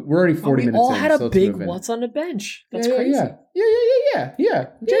to keep moving. We're already 40 minutes in. We all had a big what's on the bench. That's crazy. Yeah.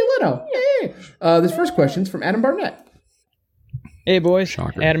 Jay Leno. Yeah. This first question's from Adam Barnett. Hey, boys.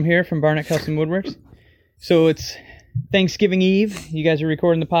 Shocker. Adam here from Barnett Custom Woodworks. So it's Thanksgiving Eve. You guys are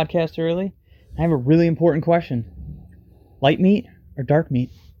recording the podcast early. I have a really important question. Light meat or dark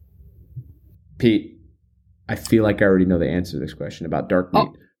meat? Pete, I feel like I already know the answer to this question about dark meat,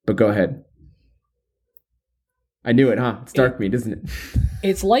 but go ahead. I knew it, huh? It's dark meat, isn't it?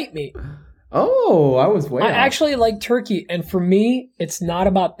 It's light meat. Oh, I was way off. I actually like turkey, and for me, it's not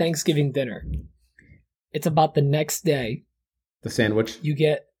about Thanksgiving dinner. It's about the next day. The sandwich? You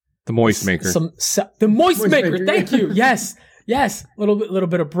get... The moist maker. The moist maker, thank you. Yes. Little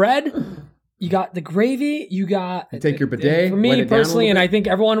bit of bread, You got the gravy. You got You take your bidet, For wet me it down a personally, little and bit. I think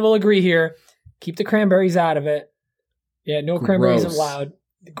everyone will agree here. Keep the cranberries out of it. Yeah, no cranberries Gross. allowed.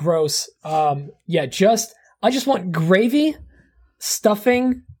 Gross. Yeah, I just want gravy,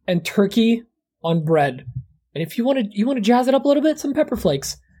 stuffing, and turkey on bread. And if you want to jazz it up a little bit, some pepper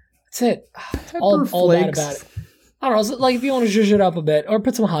flakes. That's it. All bad flakes. about it. I don't know. So, like if you want to zhuzh it up a bit, or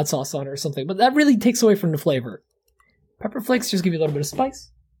put some hot sauce on it or something, but that really takes away from the flavor. Pepper flakes just give you a little bit of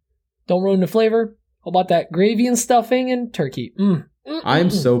spice. Don't ruin the flavor. How about that gravy and stuffing and turkey? I am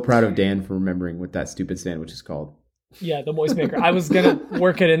so proud of Dan for remembering what that stupid sandwich is called. Yeah, the moist maker. I was gonna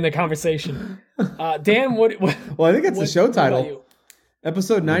work it in the conversation. Dan, what? Well, I think that's the show what about title. you?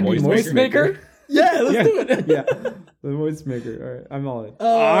 Episode 90, Moist Moist Maker? Maker. Yeah, let's Yeah. do it. Yeah, the Moist Maker. All right, I'm all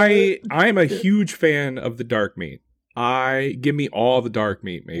in. I'm a huge fan of the dark meat. Give me all the dark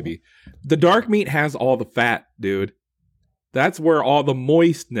meat, maybe. The dark meat has all the fat, dude. That's where all the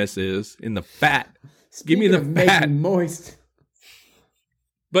moistness is, in the fat. Give me Speaking the of making fat. moist.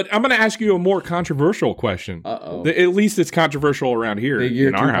 But I'm going to ask you a more controversial question. Uh-oh. At least it's controversial around here Big ear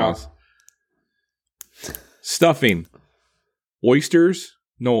in our Tupac. house. Stuffing. Oysters?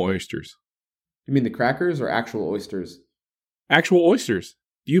 No oysters. You mean the crackers or actual oysters? Actual oysters.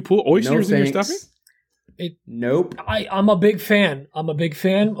 Do you put oysters No in your thanks. stuffing? Nope. I'm a big fan. I'm a big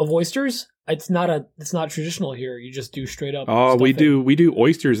fan of oysters. It's not traditional here. You just do straight up. Oh, we stuffing. do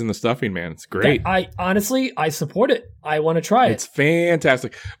oysters in the stuffing, man. It's great. I honestly, I support it. I want to try It's it.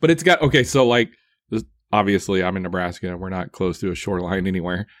 fantastic. But it's got, okay, so like, obviously I'm in Nebraska and we're not close to a shoreline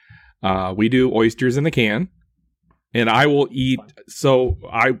anywhere. We do oysters in the can, and I will eat. So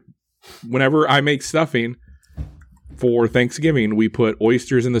whenever I make stuffing for Thanksgiving, we put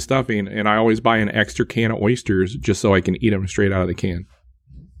oysters in the stuffing, and I always buy an extra can of oysters just so I can eat them straight out of the can.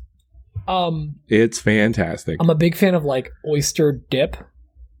 It's fantastic. I'm a big fan of like oyster dip.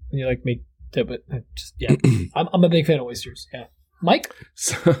 When you like make dip it, I'm a big fan of oysters. Yeah, Mike.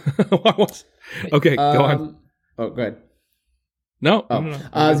 So, okay, go on. Oh, go ahead. No, Oh, no.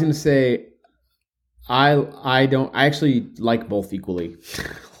 I was gonna say, I actually like both equally.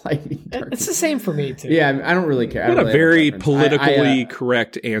 It's the same for me too. Yeah, I, mean, I don't really care. I What don't a really very have preference. politically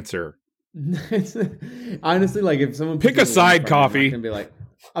correct answer. Honestly, like if someone Pick puts a me in side, front, Coffee.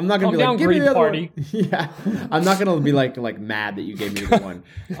 I'm not gonna Calm be down, like, give me Green the other Party. one. Yeah, I'm not gonna be like mad that you gave me the one.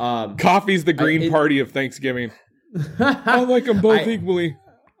 Coffee's the green party of Thanksgiving. I like them both equally.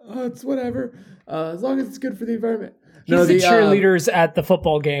 Oh, it's whatever, as long as it's good for the environment. He's the cheerleaders at the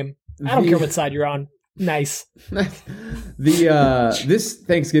football game. I don't care what side you're on. Nice. This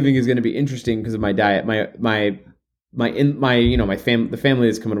Thanksgiving is going to be interesting because of my diet. The family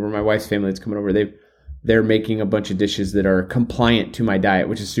that's coming over, my wife's family that's coming over. They're making a bunch of dishes that are compliant to my diet,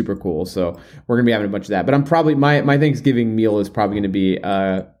 which is super cool. So we're gonna be having a bunch of that. But I'm probably my Thanksgiving meal is probably going to be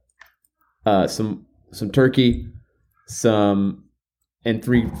some turkey, and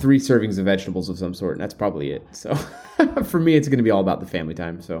three servings of vegetables of some sort, and that's probably it. So for me, it's going to be all about the family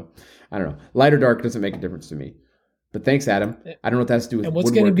time. So I don't know, light or dark doesn't make a difference to me. But thanks, Adam. I don't know what that has to do with. And what's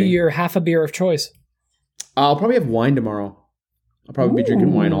going to be woodworking. your half a beer of choice? I'll probably have wine tomorrow. I'll probably be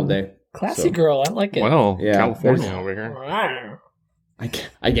drinking wine all day. Classy So, girl. I like it. Well, Yeah, California there's- over here.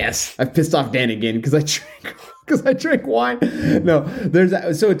 I guess I've pissed off Dan again because I drank wine. No,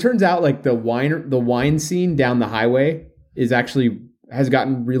 so it turns out like the wine scene down the highway has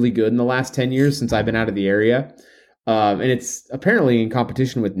gotten really good in the last 10 years since I've been out of the area. And it's apparently in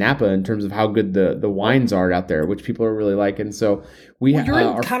competition with Napa in terms of how good the wines are out there, which people are really liking. So You're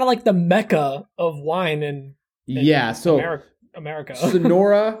in kind of like the mecca of wine in so America.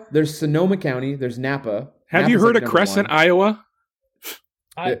 Sonora, there's Sonoma County, there's Napa. Have you Napa's heard like of number Crescent, one. Iowa?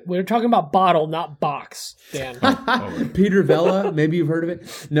 We're talking about bottle, not box, Dan. Peter Vella, maybe you've heard of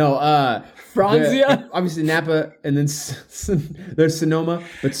it. No, Franzia? obviously Napa, and then there's Sonoma,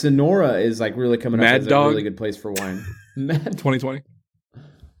 but Sonora is like really coming up Mad as Dog? a really good place for wine. 2020. Have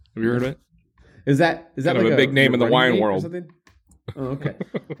you heard of it? Is that Kind of like a big name in the running wine mate or world. something? Oh, okay.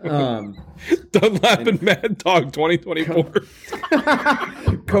 Dunlap and Mad Dog 2024.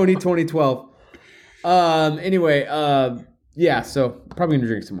 Coney 2012. Anyway, yeah, so probably gonna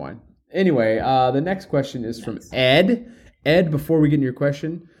drink some wine. Anyway, the next question is from Ed. Ed, before we get into your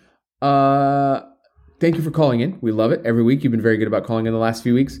question, thank you for calling in. We love it every week. You've been very good about calling in the last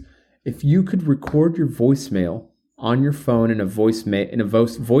few weeks. If you could record your voicemail on your phone in a voice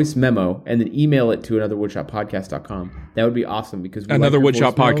memo and then email it to anotherwoodshoppodcast.com, that would be awesome because we Another like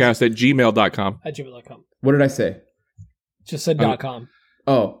your Woodshop voicemails. podcast at gmail.com. At gmail.com. What did I say? Just said .com.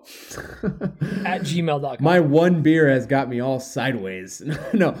 Oh. At gmail.com. My one beer has got me all sideways.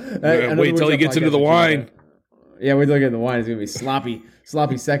 No. Wait till he gets into the wine. Yeah, we're looking at the wine. It's gonna be sloppy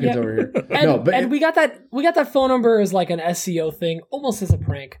seconds over here. And we got that phone number as like an SEO thing, almost as a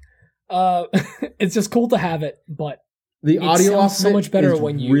prank. It's just cool to have it, but the audio off so much better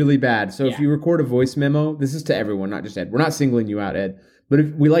when you really bad. So if you record a voice memo, this is to everyone, not just Ed. We're not singling you out, Ed. But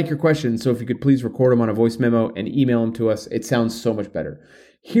if we like your questions, so if you could please record them on a voice memo and email them to us, it sounds so much better.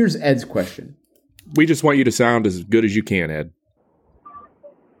 Here's Ed's question. We just want you to sound as good as you can, Ed.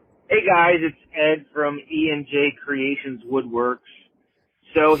 Hey guys, it's Ed from E&J Creations Woodworks.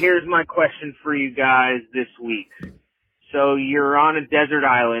 So here's my question for you guys this week. So you're on a desert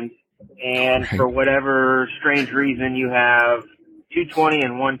island, and for whatever strange reason you have 220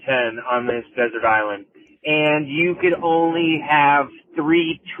 and 110 on this desert island, and you could only have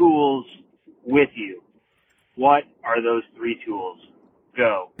 3 tools with you. What are those 3 tools?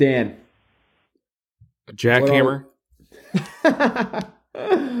 Go. Dan. A jackhammer.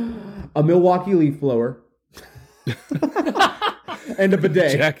 A Milwaukee leaf blower. And a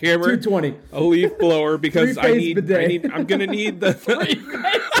bidet. Jackhammer. 220. A leaf blower because Bidet. I'm gonna need the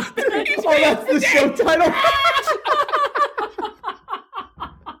Oh, that's the show title.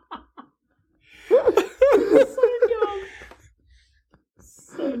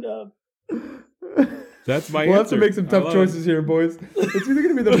 So dumb. That's my We'll answer. have to make some tough choices here, boys. It's either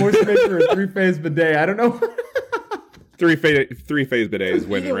going to be the moist maker or a 3-phase bidet. I don't know. Three-phase bidet is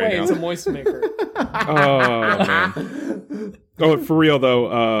winning Either way, right now. it's a moist maker. Oh, man. Oh, for real,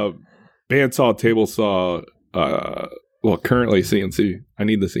 though, bandsaw, table saw, currently CNC. I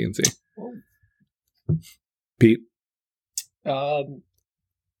need the CNC. Pete?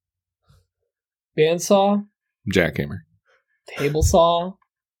 Bandsaw, Jackhammer. table saw,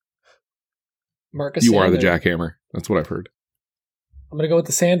 Marcus You Sander. are the jackhammer. That's what I've heard. I'm going to go with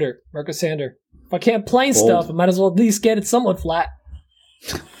the sander, Marcus Sander. If I can't plane Bold. stuff, I might as well at least get it somewhat flat.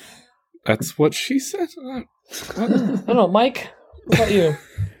 That's what she said. I don't know, Mike, what about you?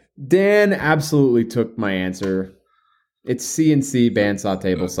 Dan absolutely took my answer. It's CNC, bandsaw,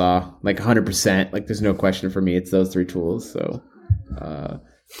 table saw. Like 100%. Like there's no question for me. It's those 3 tools. So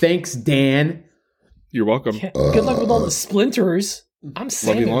thanks, Dan. You're welcome. Yeah, good luck with all the splinters. I'm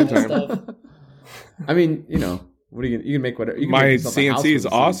sanding long that time. stuff. I mean, what are you can make whatever. You can My make yourself a house CNC is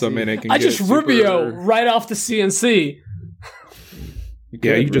with a awesome, CNC. and it can I get just super- Rubio right off the CNC.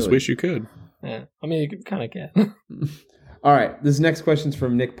 Yeah, you could, just really. wish you could. Yeah, I mean, you kind of can. All right, this next question's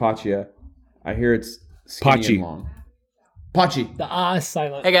from Nick Paccia. I hear it's skinny Pachi. and long. Pachi. The ah is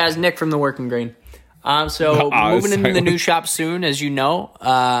silent. Hey guys, Nick from the Working Grain. So moving into the new shop soon, as you know.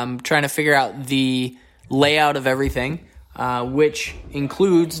 Trying to figure out the layout of everything, which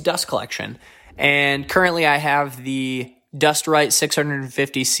includes dust collection. And currently I have the Dust-Rite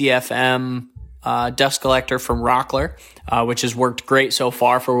 650 CFM dust collector from Rockler, which has worked great so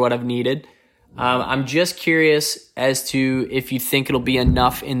far for what I've needed. I'm just curious as to if you think it'll be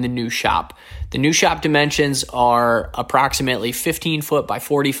enough in the new shop. The new shop dimensions are approximately 15 foot by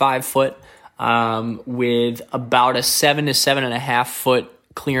 45 foot, with about a 7 to 7.5 foot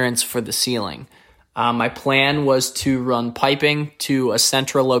clearance for the ceiling. My plan was to run piping to a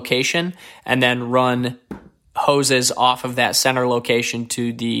central location and then run hoses off of that center location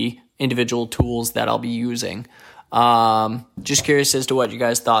to the individual tools that I'll be using. Just curious as to what you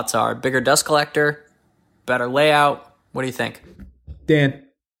guys' thoughts are. Bigger dust collector, better layout. What do you think? Dan.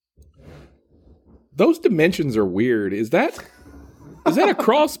 Those dimensions are weird. Is that a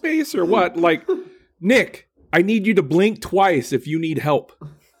crawl space or what? Like, Nick, I need you to blink twice if you need help.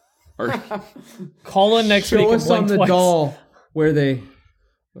 Or, Call in next week Show and us on blink the twice. doll where they,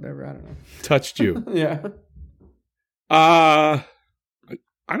 whatever, I don't know. touched you. Yeah. I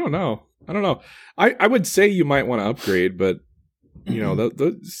don't know. I would say you might want to upgrade, but you know,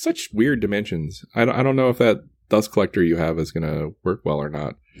 the such weird dimensions. I don't know if that dust collector you have is going to work well or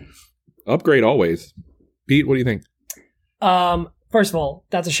not. Upgrade always. Pete, what do you think? First of all,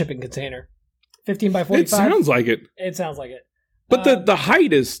 that's a shipping container. 15 by 45. It sounds like it, It sounds like it. but the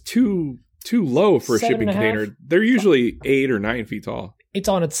height is too low for a 7.5? shipping container. They're usually 8 or 9 feet tall. It's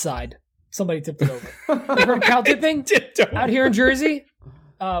on its side. Somebody tipped it over. You heard of cow tipping Tipped out here in Jersey,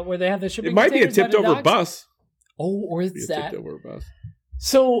 where they have the shipping. It might be a containers by tipped the over docks? bus. Oh, or Be is a that? tipped over bus.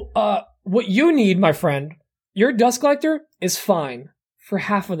 So, what you need, my friend, your dust collector is fine for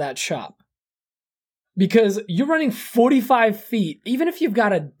half of that shop. Because you're running 45 feet, even if you've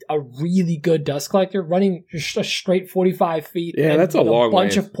got a really good dust collector, running just a straight 45 feet. Yeah, and that's a with long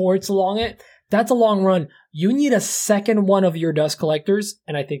bunch way. of ports along it. That's a long run. You need a second one of your dust collectors,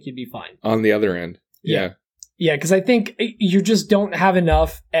 and I think you'd be fine. On the other end. Yeah. Yeah. Yeah, because I think you just don't have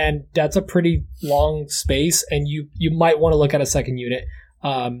enough, and that's a pretty long space, and you might want to look at a second unit.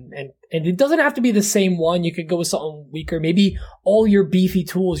 And it doesn't have to be the same one. You could go with something weaker. Maybe all your beefy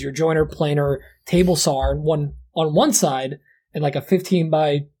tools, your joiner, planer, table saw are on one side and like a 15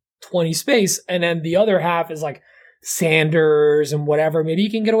 by 20 space. And then the other half is like sanders and whatever. Maybe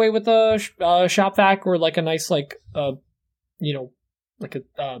you can get away with a shop vac or like a nice, like, like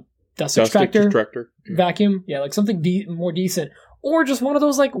a dust extractor vacuum. Yeah, like something more decent. Or just one of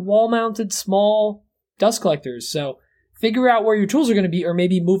those like wall-mounted small dust collectors. So figure out where your tools are going to be, or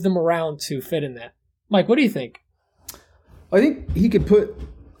maybe move them around to fit in that. Mike, what do you think? I think he could put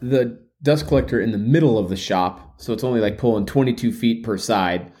the dust collector in the middle of the shop, so it's only like pulling 22 feet per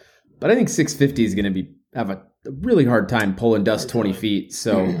side. But I think 650 is going to have a really hard time pulling dust 20 feet.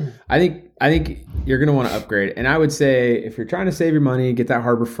 So I think you're going to want to upgrade. And I would say if you're trying to save your money, get that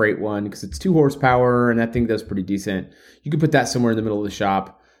Harbor Freight one because it's 2 horsepower and that thing does pretty decent. You could put that somewhere in the middle of the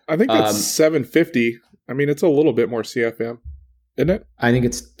shop. I think that's 750. I mean, it's a little bit more CFM, isn't it? I think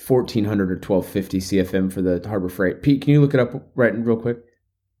it's 1400 or 1250 CFM for the Harbor Freight. Pete, can you look it up real quick?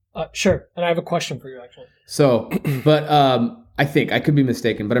 Sure. And I have a question for you, actually. So, but I think I could be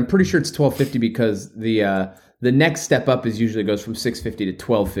mistaken, but I'm pretty sure it's 1250 because the next step up usually goes from 650 to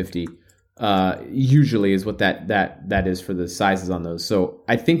 1250. Usually is what that is for the sizes on those. So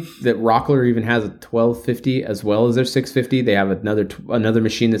I think that Rockler even has a 1250 as well as their 650. They have another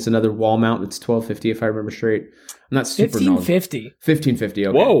machine that's another wall mount that's 1250 if I remember straight. I'm not super 1550. 1550.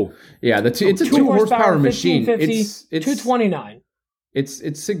 Okay. Whoa. Yeah, it's a 2 horsepower machine. It's 229.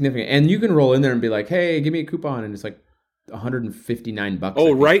 It's significant, and you can roll in there and be like, "Hey, give me a coupon," and it's like $159.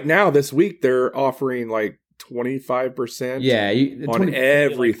 Oh, right now this week they're offering like 25%. Yeah, on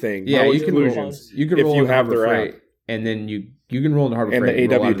everything. Yeah, no you can roll if you have their app, and then you can roll into Harbor and Freight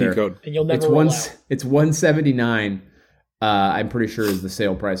the AWP code. And you'll never roll out. It's $179. I'm pretty sure is the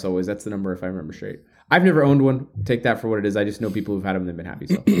sale price always. That's the number if I remember straight. I've never owned one. Take that for what it is. I just know people who've had them and they've been happy.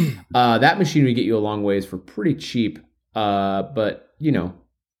 So that machine would get you a long ways for pretty cheap. But you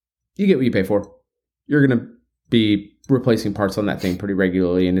get what you pay for. You're gonna be replacing parts on that thing pretty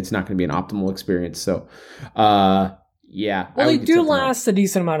regularly, and it's not going to be an optimal experience. So, yeah. Well, they do last a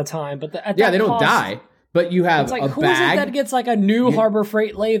decent amount of time, but they don't die. But you have like, a who bag. Who is it that gets like a new Harbor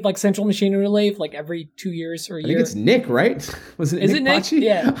Freight lathe, like Central Machinery lathe, like every 2 years or a year? I think it's Nick, right? Was it? Is Nick it Nick? Pachi?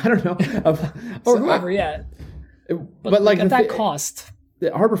 Yeah, I don't know. Or whoever. Yeah. But like at that cost.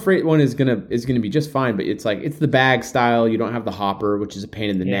 The Harbor Freight one is gonna be just fine, but it's the bag style. You don't have the hopper, which is a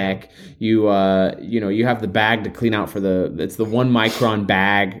pain in the neck. You you have the bag to clean out it's the 1 micron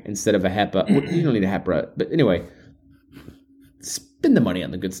bag instead of a HEPA. You don't need a HEPA, but anyway, spend the money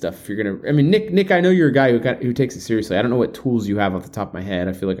on the good stuff if you're gonna. I mean, Nick, I know you're a guy who takes it seriously. I don't know what tools you have off the top of my head.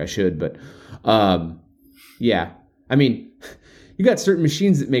 I feel like I should, but yeah. I mean, you got certain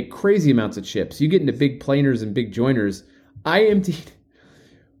machines that make crazy amounts of chips. You get into big planers and big joiners. I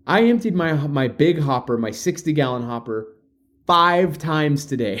emptied my big hopper, my 60-gallon hopper, 5 times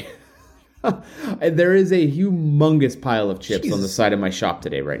today. There is a humongous pile of chips on the side of my shop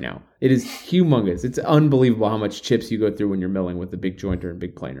today right now. It is humongous. It's unbelievable how much chips you go through when you're milling with a big jointer and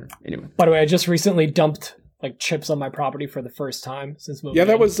big planer. Anyway. By the way, I just recently dumped like chips on my property for the first time since moving. Yeah,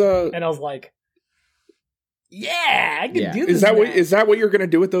 that was and I was like, yeah, I can do this. Is that what you're going to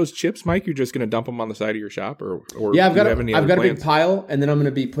do with those chips, Mike? You're just going to dump them on the side of your shop, or yeah, I've got a big pile, and then I'm going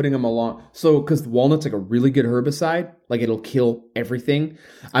to be putting them along. So because walnut's like a really good herbicide, like it'll kill everything.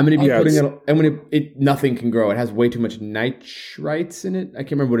 I'm going to be putting it. Nothing can grow. It has way too much nitrites in it. I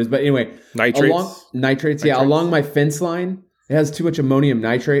can't remember what it is, but anyway, nitrates. Yeah, along my fence line, it has too much ammonium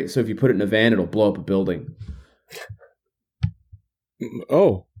nitrate. So if you put it in a van, it'll blow up a building.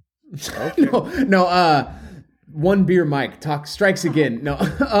 Oh, okay. No. One beer, Mike. Strikes again. No,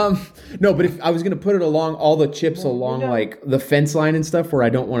 no. But if I was gonna put it along all the chips along like the fence line and stuff, where I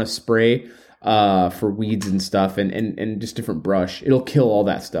don't want to spray for weeds and stuff, and just different brush, it'll kill all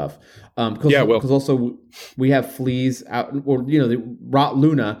that stuff. Because also we have fleas out, or the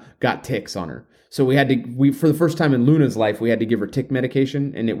Luna got ticks on her, so we had to for the first time in Luna's life we had to give her tick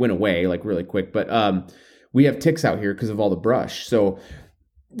medication, and it went away like really quick. But we have ticks out here because of all the brush, so.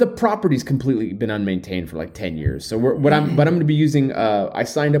 The property's completely been unmaintained for like 10 years. So I'm going to be using, I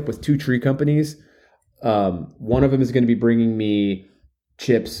signed up with 2 tree companies. One of them is going to be bringing me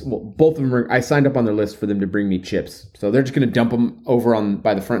chips. Well, both of them I signed up on their list for them to bring me chips. So they're just going to dump them over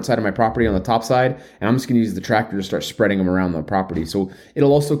by the front side of my property on the top side. And I'm just going to use the tractor to start spreading them around the property. So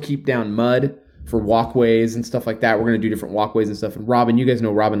it'll also keep down mud for walkways and stuff like that. We're going to do different walkways and stuff. And Robin, you guys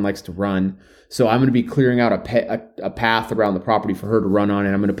know Robin likes to run. So I'm going to be clearing out a path around the property for her to run on,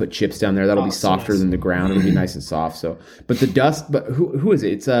 and I'm going to put chips down there. That'll be softer than the ground. It'll be nice and soft. So, but the dust. But who is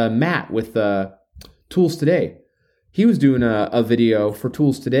it? It's Matt with Tools Today. he was doing a video for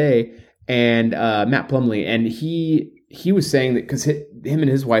Tools Today, and Matt Plumley, and he was saying that because him and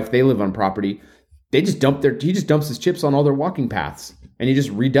his wife, they live on property, he just dumps his chips on all their walking paths, and he just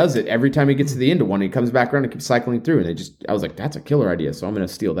redoes it every time he gets to the end of one. He comes back around and keeps cycling through, and I was like, that's a killer idea, so I'm going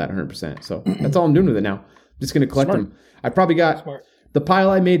to steal that 100%. So that's all I'm doing with it now. I'm just going to collect them. I probably got the pile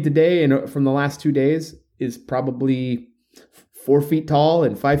I made today and from the last 2 days is probably 4 feet tall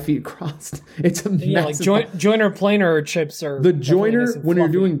and 5 feet across. It's a massive. Like joiner planer chips are the joiner when you're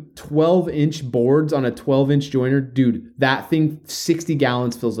doing 12-inch boards on a 12-inch joiner, dude. That thing 60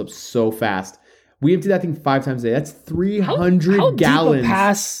 gallons fills up so fast. We empty that thing 5 times a day. That's 300 how gallons. Deep a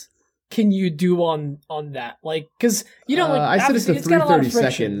pass can you do on that? Like, because I said it's 330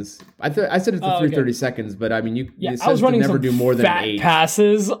 seconds. I said it's 330 seconds, but I mean, you I was running never do more than fat 8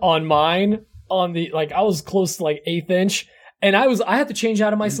 passes on mine. On the I was close to 1/8 inch. And I had to change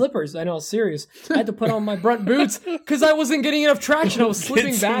out of my slippers. I know, serious. I had to put on my Brunt boots because I wasn't getting enough traction. I was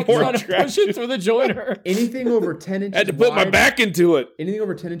slipping back trying to push it through the joiner. Anything over 10 inches I had to put my back into it. Anything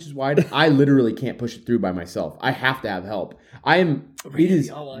over 10 inches wide, I literally can't push it through by myself. I have to have help. It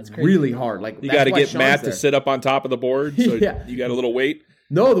is really hard. Like, you got to get Matt to sit up on top of the board. So yeah. You got a little weight.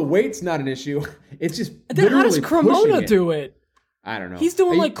 No, the weight's not an issue. It's just then how does Cremona do it? I don't know. He's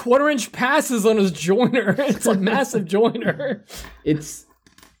doing 1/4-inch passes on his joiner. It's a massive joiner. It's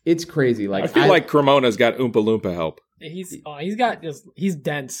crazy. Like, I feel like Cremona's got Oompa Loompa help. He's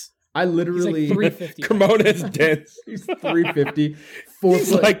dense. I literally he's 350. Cremona's dense. He's 350. 4 He's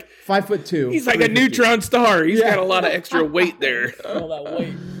foot, like 5'2". He's like a neutron star. He's got a lot of extra weight there. All that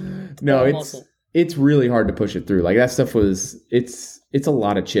weight. No, it's really hard to push it through. Like, that stuff it's a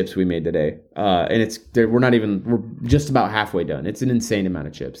lot of chips we made today. And we're just about halfway done. It's an insane amount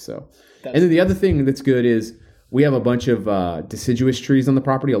of chips. So, and then the other thing that's good is we have a bunch of deciduous trees on the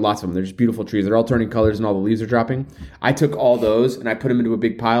property. Lots of them. They're just beautiful trees. They're all turning colors and all the leaves are dropping. I took all those and I put them into a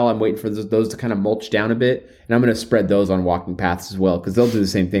big pile. I'm waiting for those to kind of mulch down a bit. And I'm going to spread those on walking paths as well because they'll do the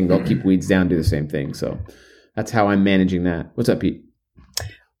same thing. They'll keep weeds down, do the same thing. So that's how I'm managing that. What's up, Pete?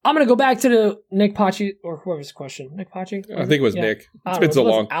 I'm going to go back to the Nick Pachi, or whoever's question. Nick Pachi? I think it was Nick. It's been so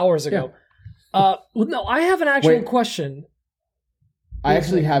long. Hours ago. Yeah. No, I have an actual question. I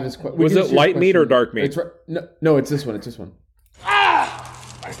actually have his question. Was it light meat or dark meat? No, it's this one. It's this one. My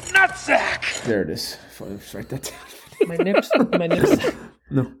nutsack! There it is. Let's write that down. My nips.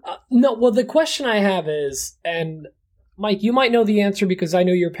 No. No, well, the question I have is, and Mike, you might know the answer because I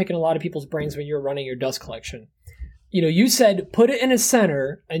know you're picking a lot of people's brains when you're running your dust collection. You said put it in a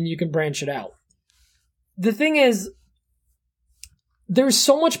center and you can branch it out. The thing is, there's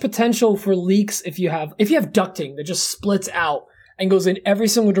so much potential for leaks if you have ducting that just splits out and goes in every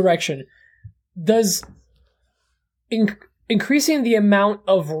single direction. Does increasing the amount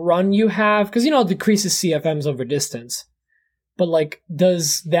of run you have, because it decreases CFMs over distance, but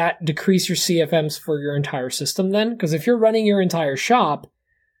does that decrease your CFMs for your entire system then? Because if you're running your entire shop,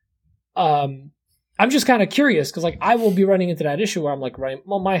 I'm just kind of curious because I will be running into that issue where I'm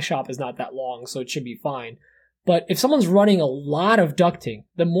my shop is not that long, so it should be fine. But if someone's running a lot of ducting,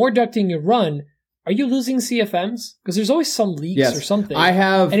 the more ducting you run, are you losing CFMs? Because there's always some leaks or something.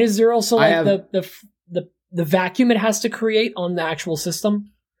 And is there also the vacuum it has to create on the actual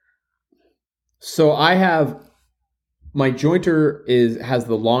system? So I have my jointer has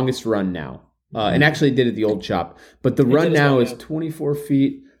the longest run now, and actually did it the old shop, but the run now is 24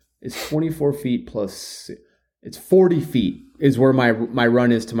 feet. It's 24 feet plus, it's 40 feet is where my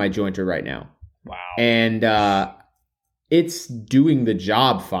run is to my jointer right now. Wow. And it's doing the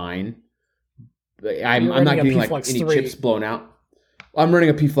job fine. I'm not getting any chips blown out. I'm running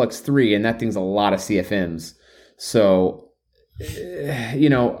a P-Flux 3 and that thing's a lot of CFMs. So,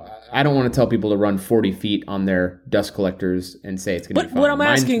 I don't want to tell people to run 40 feet on their dust collectors and say it's going to be fine. But what I'm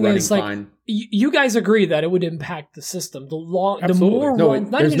asking is, you guys agree that it would impact the system. The more runs,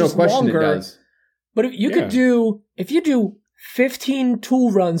 not even just longer. It does. But if you do 15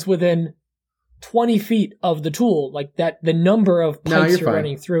 tool runs within 20 feet of the tool, the number of pipes you're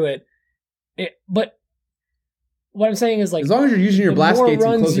running through it. But what I'm saying is, as long as you're using your blast gates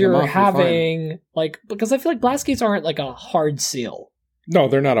and closing them off, having, because I feel like blast gates aren't a hard seal. No,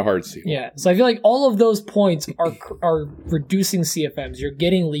 they're not a hard seal. Yeah, so I feel like all of those points are reducing CFMs. You're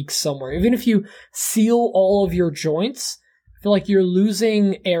getting leaks somewhere. Even if you seal all of your joints, I feel like you're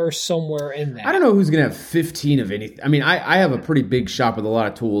losing air somewhere in there. I don't know who's going to have 15 of anything. I mean, I have a pretty big shop with a lot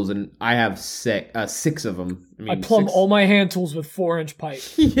of tools, and I have 6 of them. I plumb all my hand tools with 4-inch pipe.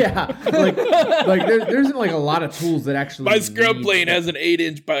 Yeah, there isn't a lot of tools that actually. My scrub plane has an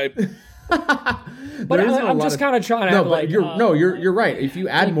 8-inch pipe. But I'm just kind of trying to. No, but you're right. If you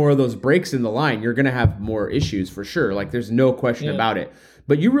add more of those breaks in the line, you're going to have more issues for sure. Like there's no question about it.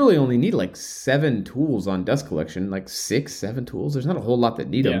 But you really only need like 7 tools on dust collection, like 6, 7 tools. There's not a whole lot that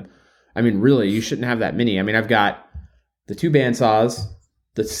need them. I mean, really, you shouldn't have that many. I mean, I've got the 2 bandsaws,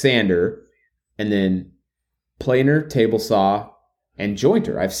 the sander, and then planer, table saw, and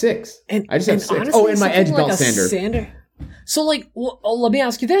jointer. I have 6. I just have 6. Honestly, and my edge belt like sander. So, like, let me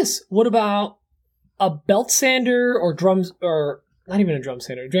ask you this: what about a belt sander or drums, or not even a drum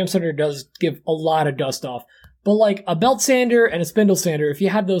sander? A drum sander does give a lot of dust off, but like a belt sander and a spindle sander, if you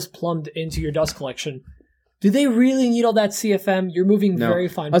have those plumbed into your dust collection, do they really need all that CFM? You're moving very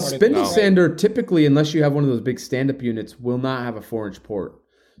fine particles. A spindle sander, typically, unless you have one of those big stand-up units, will not have a 4-inch port.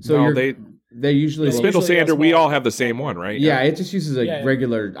 So they usually the spindle sander. We all have the same one, right? Yeah, it just uses a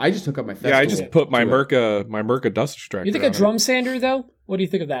regular. I just hook up my Festool. Yeah, I just put my Mirka dust extractor. You think a drum sander though? What do you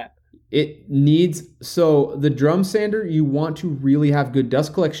think of that? It needs the drum sander. You want to really have good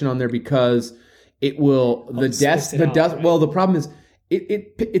dust collection on there because it will dust. Right? Well, the problem is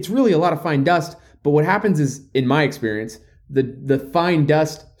it's really a lot of fine dust. But what happens is, in my experience, the fine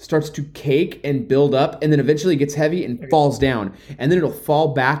dust starts to cake and build up, and then eventually it gets heavy and falls down, and then it'll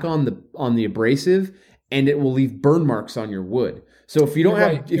fall back on the abrasive, and it will leave burn marks on your wood. So if you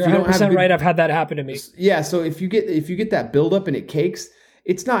don't you're 100% right. I've had that happen to me. Yeah. So if you get that buildup and it cakes,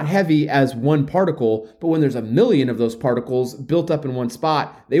 it's not heavy as one particle, but when there's a million of those particles built up in one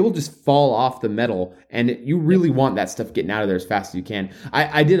spot, they will just fall off the metal, and you really want that stuff getting out of there as fast as you can.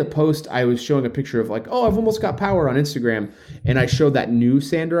 I did a post. I was showing a picture of like, I've almost got power on Instagram, and I showed that new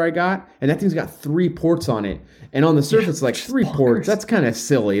sander I got, and that thing's got 3 ports on it, and on the surface, like 3 ports. That's kind of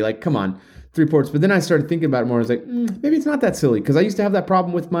silly. Like, come on, 3 ports. But then I started thinking about it more. I was like, maybe it's not that silly, because I used to have that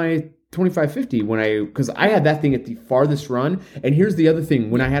problem with my 2550 because I had that thing at the farthest run. And here's the other thing: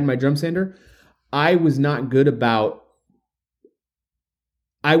 when I had my drum sander, I was not good about.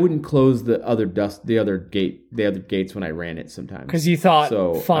 I wouldn't close the other gates when I ran it sometimes because you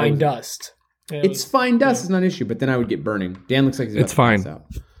thought fine dust. It's fine dust. It's not an issue, but then I would get burning. Dan looks like he's it's fine.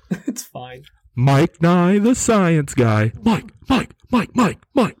 It's fine. Mike Nye, the science guy. Mike.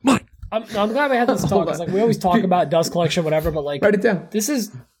 I'm glad we had this talk. It's like we always talk about dust collection, whatever, but like write it down.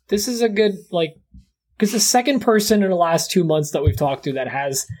 This is a good, like, because the second person in the last 2 months that we've talked to that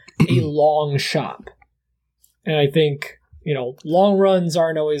has a long shop. And I think, long runs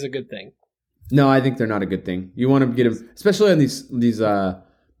aren't always a good thing. No, I think they're not a good thing. You want to get them, especially on these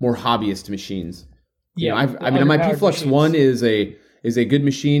more hobbyist machines. Yeah. My P-Flux 1 is a good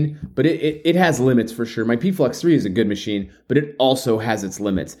machine, but it has limits for sure. My P-Flux 3 is a good machine, but it also has its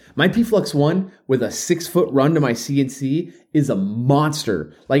limits. My P-Flux 1 with a 6-foot run to my CNC is a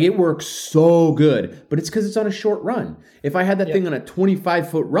monster. Like, it works so good, but it's because it's on a short run. If I had that thing on a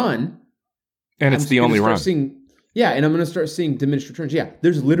 25-foot run, and it's the only run. And I'm going to start seeing diminished returns. Yeah,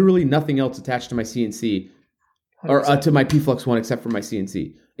 there's literally nothing else attached to my CNC or to my P-Flux 1 except for my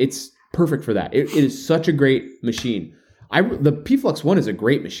CNC. It's perfect for that. It is such a great machine. The P-Flux 1 is a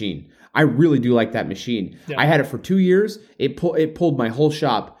great machine. I really do like that machine. Yeah. I had it for 2 years. It pulled my whole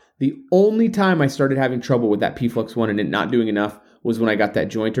shop. The only time I started having trouble with that P-Flux 1 and it not doing enough was when I got that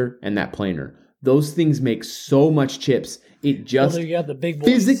jointer and that planer. Those things make so much chips. It just the big boys.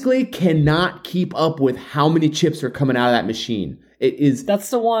 Physically cannot keep up with how many chips are coming out of that machine. That's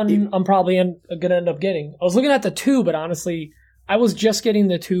the one I'm probably going to end up getting. I was looking at the 2, but honestly, I was just getting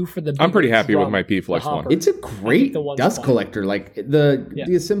the 2 for the. I'm pretty happy with my P-Flux 1. It's a great dust collector. Like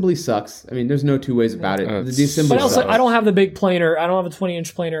the assembly sucks. I mean, there's no two ways about it. The assembly. But also, I don't have the big planer. I don't have a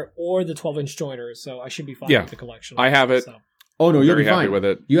 20-inch planer or the 12-inch jointer, so I should be fine with the collection. I have it. So. Oh no, you'll be happy fine with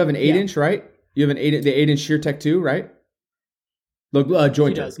it. You have an 8-inch, right? You have the 8-inch ShearTech 2, right? Look,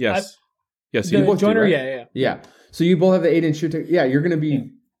 jointer. Yes. Yes, the you both jointer. do, right? Yeah. So you both have the 8-inch ShearTech. Yeah, you're going to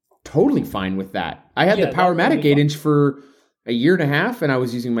be totally fine with that. I had the Powermatic 8-inch for a year and a half, and I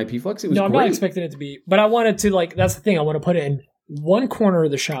was using my P-Flux. It was great. I'm not expecting it to be, but I wanted to that's the thing. I want to put it in one corner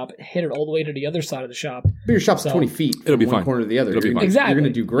of the shop, hit it all the way to the other side of the shop. But your shop's 20 feet. It'll be one fine. Corner to the other. It'll be fine. Exactly. You're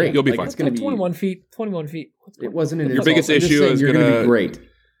going to do great. You'll be fine. It's going to be 21 feet. 21 feet. It wasn't an Your biggest issue is going to be great.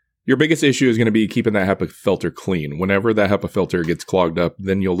 Your biggest issue is going to be keeping that HEPA filter clean. Whenever that HEPA filter gets clogged up,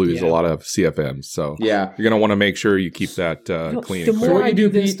 then you'll lose a lot of CFMs. So you're going to want to make sure you keep that clean. The more I do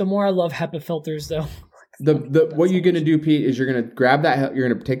this, the more I love HEPA filters, though. What you're going to do, Pete, is you're going to grab that. You're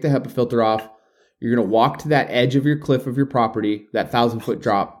going to take the HEPA filter off. You're going to walk to that edge of your cliff of your property, that 1,000-foot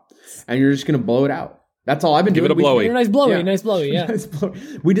drop, and you're just going to blow it out. That's all I've been doing. Give it a blowy. Nice blowy, yeah. Nice blowy.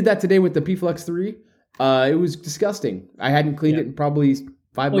 We did that today with the P-Flux 3. It was disgusting. I hadn't cleaned it in probably 5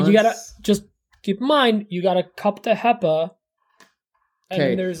 months. Well, you got to just keep in mind, you got to cup the HEPA And then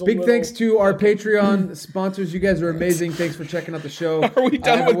Okay. there's a Big little- thanks to our Patreon sponsors. You guys are amazing. Thanks for checking out the show. Are we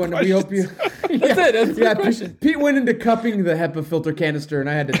done with We hope you. That's it. That's the Yeah, question. Pete went into cupping the HEPA filter canister, and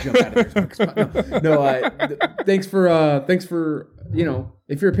I had to jump out of there. Thanks for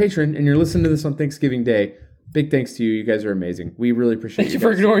if you're a patron and you're listening to this on Thanksgiving Day, big thanks to you. You guys are amazing. We really appreciate Thank you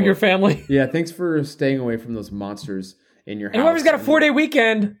for guys' ignoring your support. family. Yeah, thanks for staying away from those monsters in your house. And whoever's got a 4-day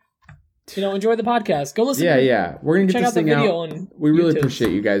weekend, enjoy the podcast. Go listen. Yeah. We're gonna get Check this out the thing video out. on We really YouTube.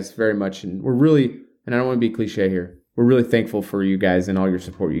 appreciate you guys very much, and we're really, and I don't want to be cliche here, we're really thankful for you guys and all your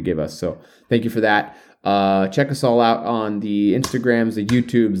support you give us. So thank you for that. Check us all out on the Instagrams, the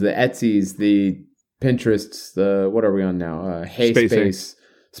YouTubes, the Etsy's, the Pinterests, the what are we on now? Hey Space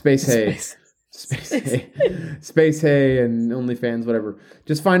Space Hey. Space Hey and OnlyFans, whatever.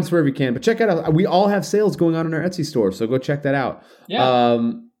 Just find us wherever you can. But check out, we all have sales going on in our Etsy store, so go check that out. Yeah. I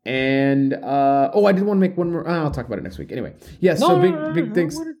did want to make one more. I'll talk about it next week. Anyway, yeah. So big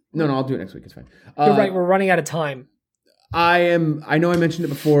thanks. No, I'll do it next week. It's fine. You're right. We're running out of time. I know I mentioned it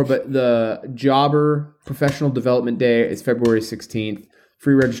before, but the Jobber Professional Development Day is February 16th.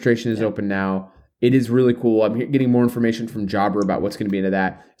 Free registration is open now. It is really cool. I'm getting more information from Jobber about what's going to be into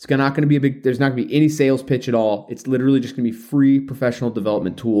that. It's not going to be there's not going to be any sales pitch at all. It's literally just going to be free professional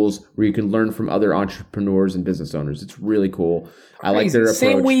development tools where you can learn from other entrepreneurs and business owners. It's really cool. I like their approach.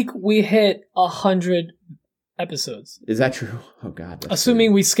 Same week we hit 100 episodes. Is that true? Oh God.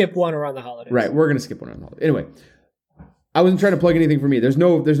 Assuming we skip one around the holidays. Right. We're going to skip one on the holiday. Anyway. I wasn't trying to plug anything for me. There's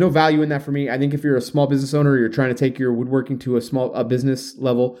no value in that for me. I think if you're a small business owner, or you're trying to take your woodworking to a business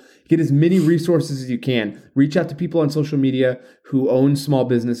level, get as many resources as you can. Reach out to people on social media who own small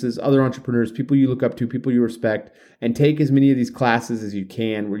businesses, other entrepreneurs, people you look up to, people you respect, and take as many of these classes as you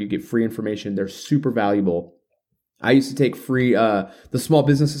can where you get free information. They're super valuable. I used to take free, the Small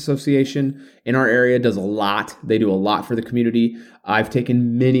Business Association in our area does a lot. They do a lot for the community. I've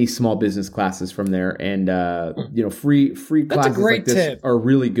taken many small business classes from there, and free classes like this tip. are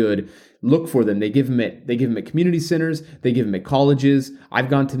really good. Look for them. They give them at community centers. They give them at colleges. I've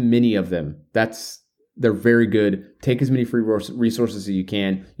gone to many of them. They're very good. Take as many free resources as you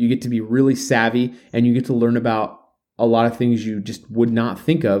can. You get to be really savvy, and you get to learn about a lot of things you just would not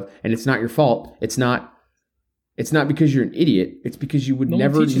think of, and it's not your fault. It's not because you're an idiot. It's because you would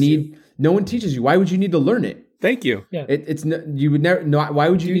never need. No one teaches you. Why would you need to learn it? Thank you. Yeah. You would never. No. Why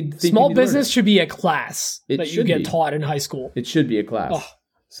would you need? Think Small you need to learn business it? should be a class that you should get be. taught in high school. It should be a class. Oh.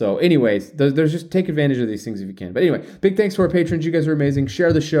 So, anyways, there's just take advantage of these things if you can. But anyway, big thanks to our patrons. You guys are amazing.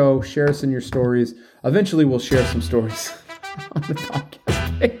 Share the show. Share us in your stories. Eventually, we'll share some stories on the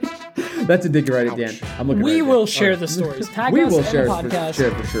podcast page. That's a dig to write it, Dan. I'm looking. We right will at it. share All right. the stories. Tag We us will on share the it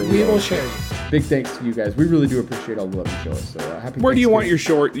podcast. for sure. We will share. Big thanks to you guys. We really do appreciate all the love you show us. So happy. Where do you want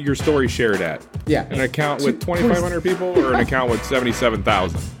Thanksgiving. your story shared at? Yeah. An account with 2,500 people or an account with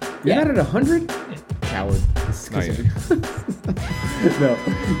 77,000? You're not at 100? Coward. Not yet. No,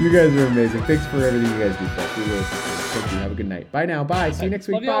 you guys are amazing. Thanks for everything you guys do for us. We really appreciate it. Thank you. Have a good night. Bye now. Bye. See you next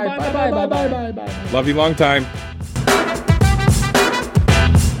week. Love y'all. Bye. Bye. Bye. Bye. Bye. Bye. Bye. Love you long time.